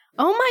forever.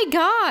 Oh my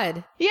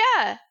God.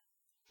 Yeah.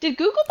 Did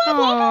Google buy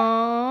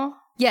Blogger?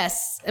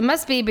 Yes, it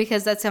must be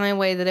because that's the only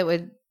way that it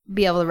would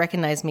be able to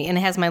recognize me. And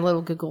it has my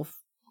little Google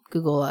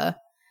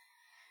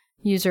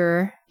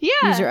user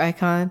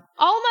icon.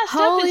 All my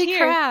stuff is here. Holy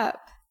crap.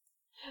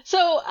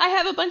 So I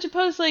have a bunch of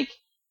posts like...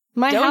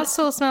 My house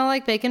will smell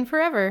like bacon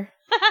forever.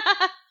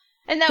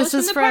 And that was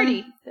from the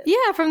party.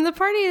 Yeah, from the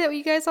party that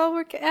you guys all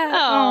were at.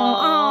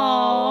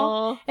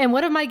 Aww. And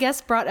one of my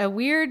guests brought a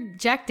weird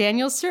Jack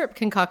Daniel's syrup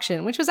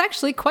concoction, which was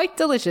actually quite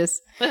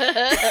delicious. Was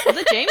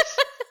it James?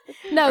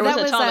 No, that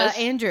was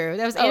Andrew.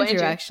 That was Andrew,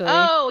 actually.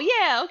 Oh,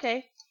 yeah,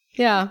 okay.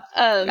 Yeah.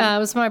 It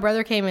was when my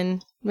brother came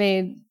and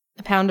made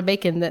a pound of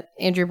bacon that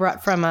Andrew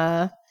brought from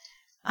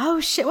oh,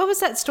 shit. What was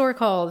that store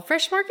called?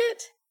 Fresh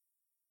Market?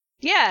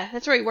 Yeah,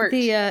 that's where he worked.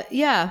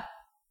 Yeah.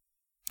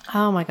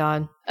 Oh, my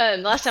God.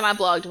 Last time I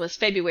blogged was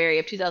February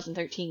of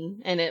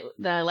 2013, and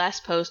the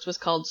last post was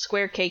called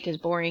 "Square Cake is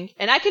Boring."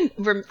 And I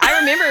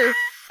remember...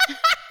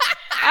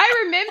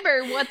 I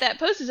remember what that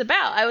post is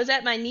about. I was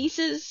at my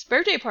niece's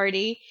birthday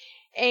party,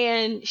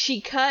 and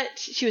she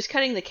was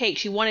cutting the cake.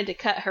 She wanted to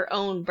cut her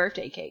own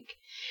birthday cake.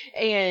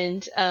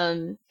 And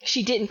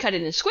she didn't cut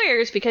it in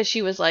squares because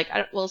she was like,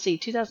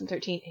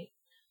 2013.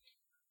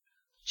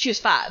 She was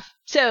 5.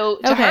 So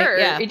to her,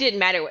 it didn't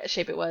matter what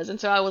shape it was. And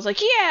so I was like,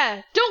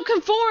 yeah, don't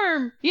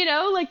conform,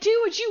 like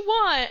do what you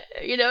want.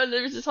 And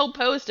there was this whole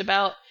post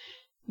about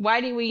why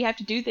do we have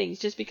to do things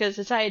just because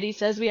society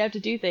says we have to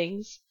do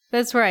things.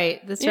 That's right.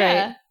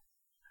 Right.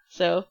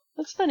 So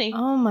that's funny.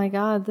 Oh my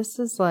God. This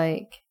is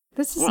nuts.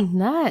 I'm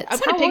going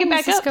to pick it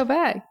back up. Go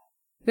back.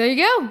 There you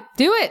go.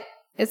 Do it.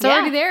 It's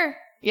already there.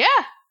 Yeah.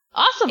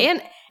 Awesome.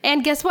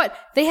 And guess what?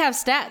 They have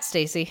stats,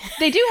 Stacy.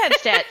 They do have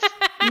stats.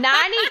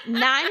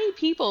 90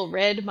 people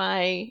read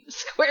my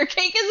 "Square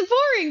Cake is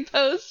Boring"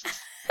 post.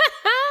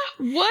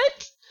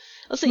 What?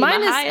 Let's see.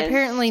 Mine is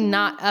apparently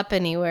not up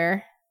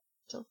anywhere.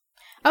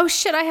 Oh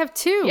shit, I have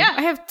 2. Yeah.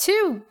 I have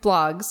 2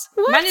 blogs.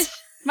 What?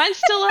 Mine's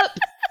still up.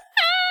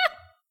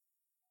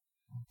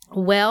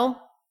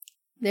 Well,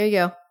 there you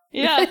go.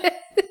 Yeah.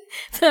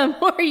 The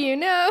more you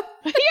know.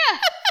 Yeah.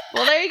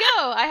 Well, there you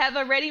go. I have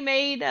a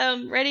ready-made,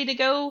 ready to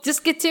go.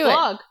 Just get to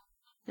blog. it.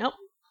 Nope.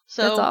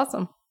 So that's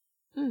awesome.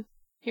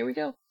 Here we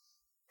go.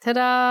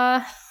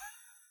 Ta-da!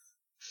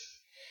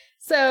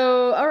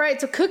 So, all right.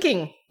 So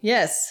cooking,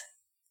 yes,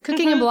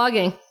 cooking and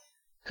blogging.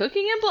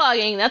 Cooking and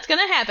blogging. That's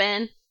gonna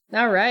happen.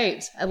 All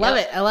right. I love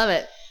it. I love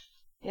it.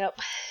 Yep.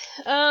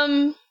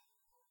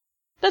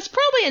 That's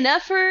probably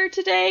enough for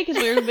today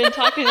because we've been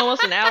talking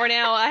almost an hour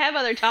now. I have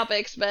other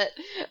topics, but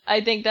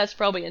I think that's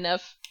probably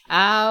enough.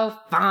 Oh,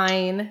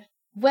 fine.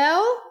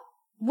 Well,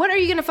 what are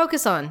you going to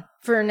focus on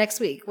for next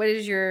week? Are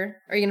you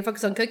going to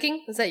focus on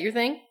cooking? Is that your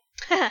thing?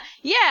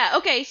 Yeah.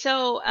 Okay.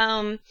 So,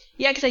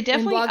 because I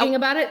definitely and blogging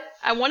about it.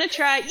 I want to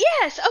try.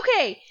 Yes.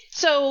 Okay.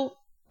 So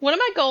one of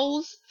my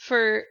goals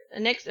for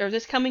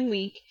this coming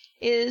week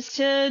is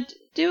to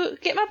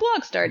get my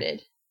blog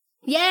started.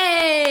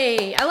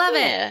 Yay! I love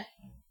it.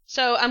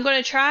 So I'm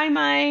going to try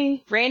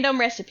my random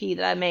recipe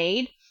that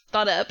I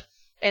thought up,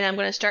 and I'm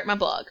going to start my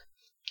blog.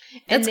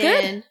 That's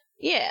good.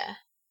 Yeah.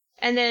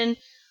 And then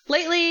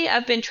lately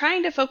I've been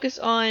trying to focus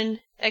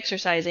on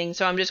exercising,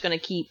 so I'm just going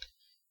to keep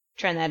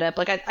trying that up.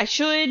 Like I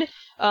should,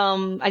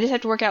 I just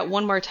have to work out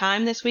one more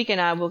time this week,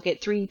 and I will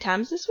get 3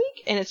 times this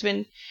week, and it's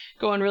been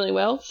going really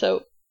well.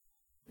 So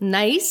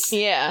nice.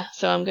 Yeah.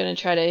 So I'm going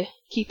to try to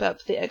keep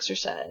up the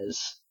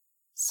exercise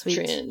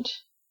trend.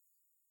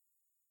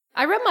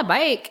 I rode my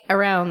bike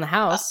around the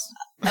house.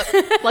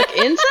 Like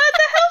inside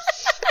the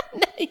house?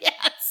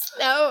 Yes.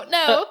 No.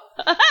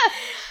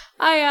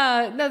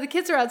 No, the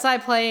kids were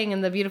outside playing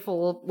in the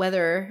beautiful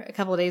weather a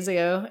couple of days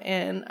ago,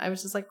 and I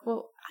was just like,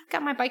 well, I've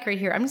got my bike right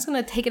here. I'm just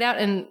going to take it out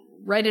and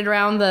ride it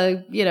around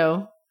the,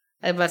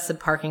 I must have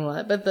parking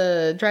lot, but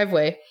the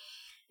driveway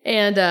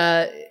and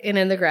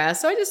in the grass.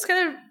 So I just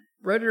kind of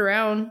rode it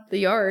around the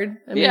yard.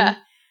 I mean,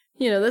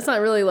 that's not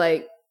really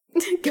like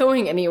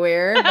going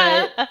anywhere,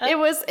 but it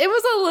was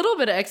a little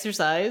bit of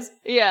exercise.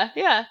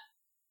 Yeah.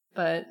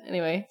 But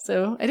anyway,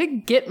 so I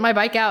did get my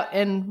bike out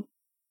and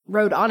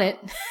rode on it.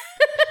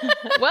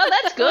 Well,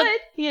 that's good,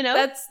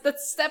 That's the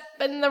step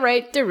in the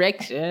right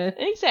direction.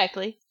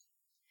 Exactly.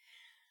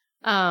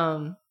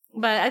 But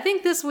I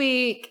think this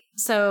week,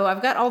 so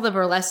I've got all the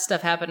burlesque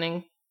stuff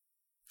happening.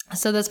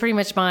 So that's pretty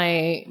much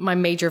my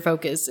major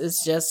focus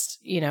is just,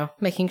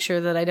 making sure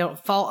that I don't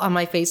fall on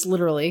my face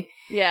literally.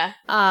 Yeah.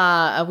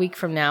 A week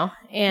from now.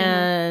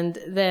 And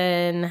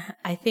then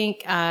I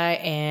think I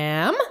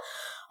am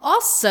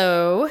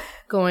also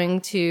going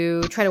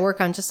to try to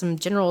work on just some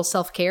general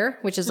self-care,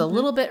 which is a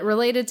little bit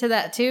related to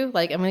that too.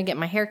 Like I'm going to get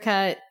my hair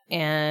cut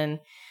and,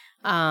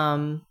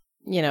 my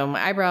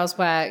eyebrows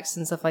waxed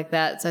and stuff like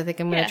that. So I think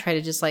I'm going to try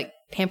to just like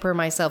pamper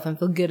myself and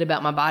feel good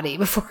about my body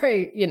before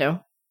I,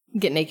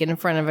 get naked in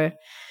front of a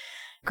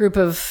group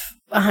of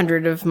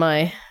 100 of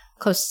my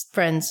close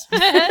friends.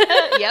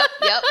 Yep.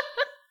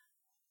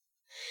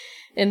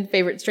 And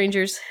favorite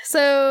strangers.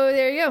 So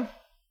there you go.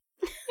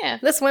 Yeah.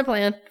 That's my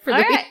plan for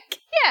the week.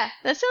 Yeah,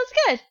 that sounds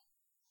good.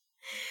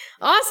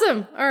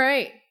 Awesome. All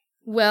right.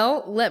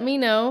 Well, let me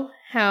know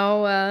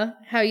how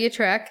you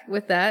track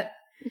with that.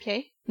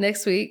 Okay.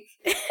 Next week.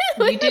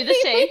 You do the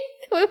same.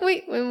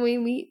 When we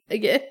meet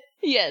again.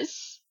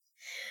 Yes.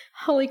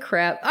 Holy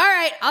crap. All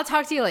right. I'll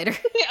talk to you later.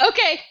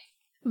 Okay.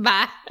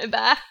 Bye.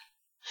 Bye.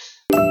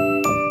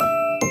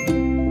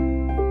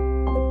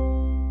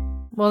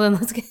 Well, then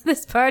let's get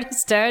this party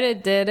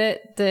started. Did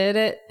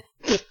it.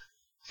 I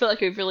feel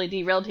like we've really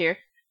derailed here.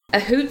 A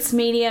Hoots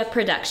Media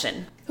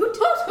production. Hoot,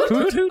 hoot,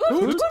 hoot, hoot,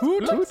 hoot,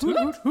 hoot, hoot,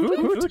 hoot,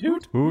 hoot,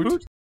 hoot, hoot,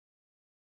 hoot.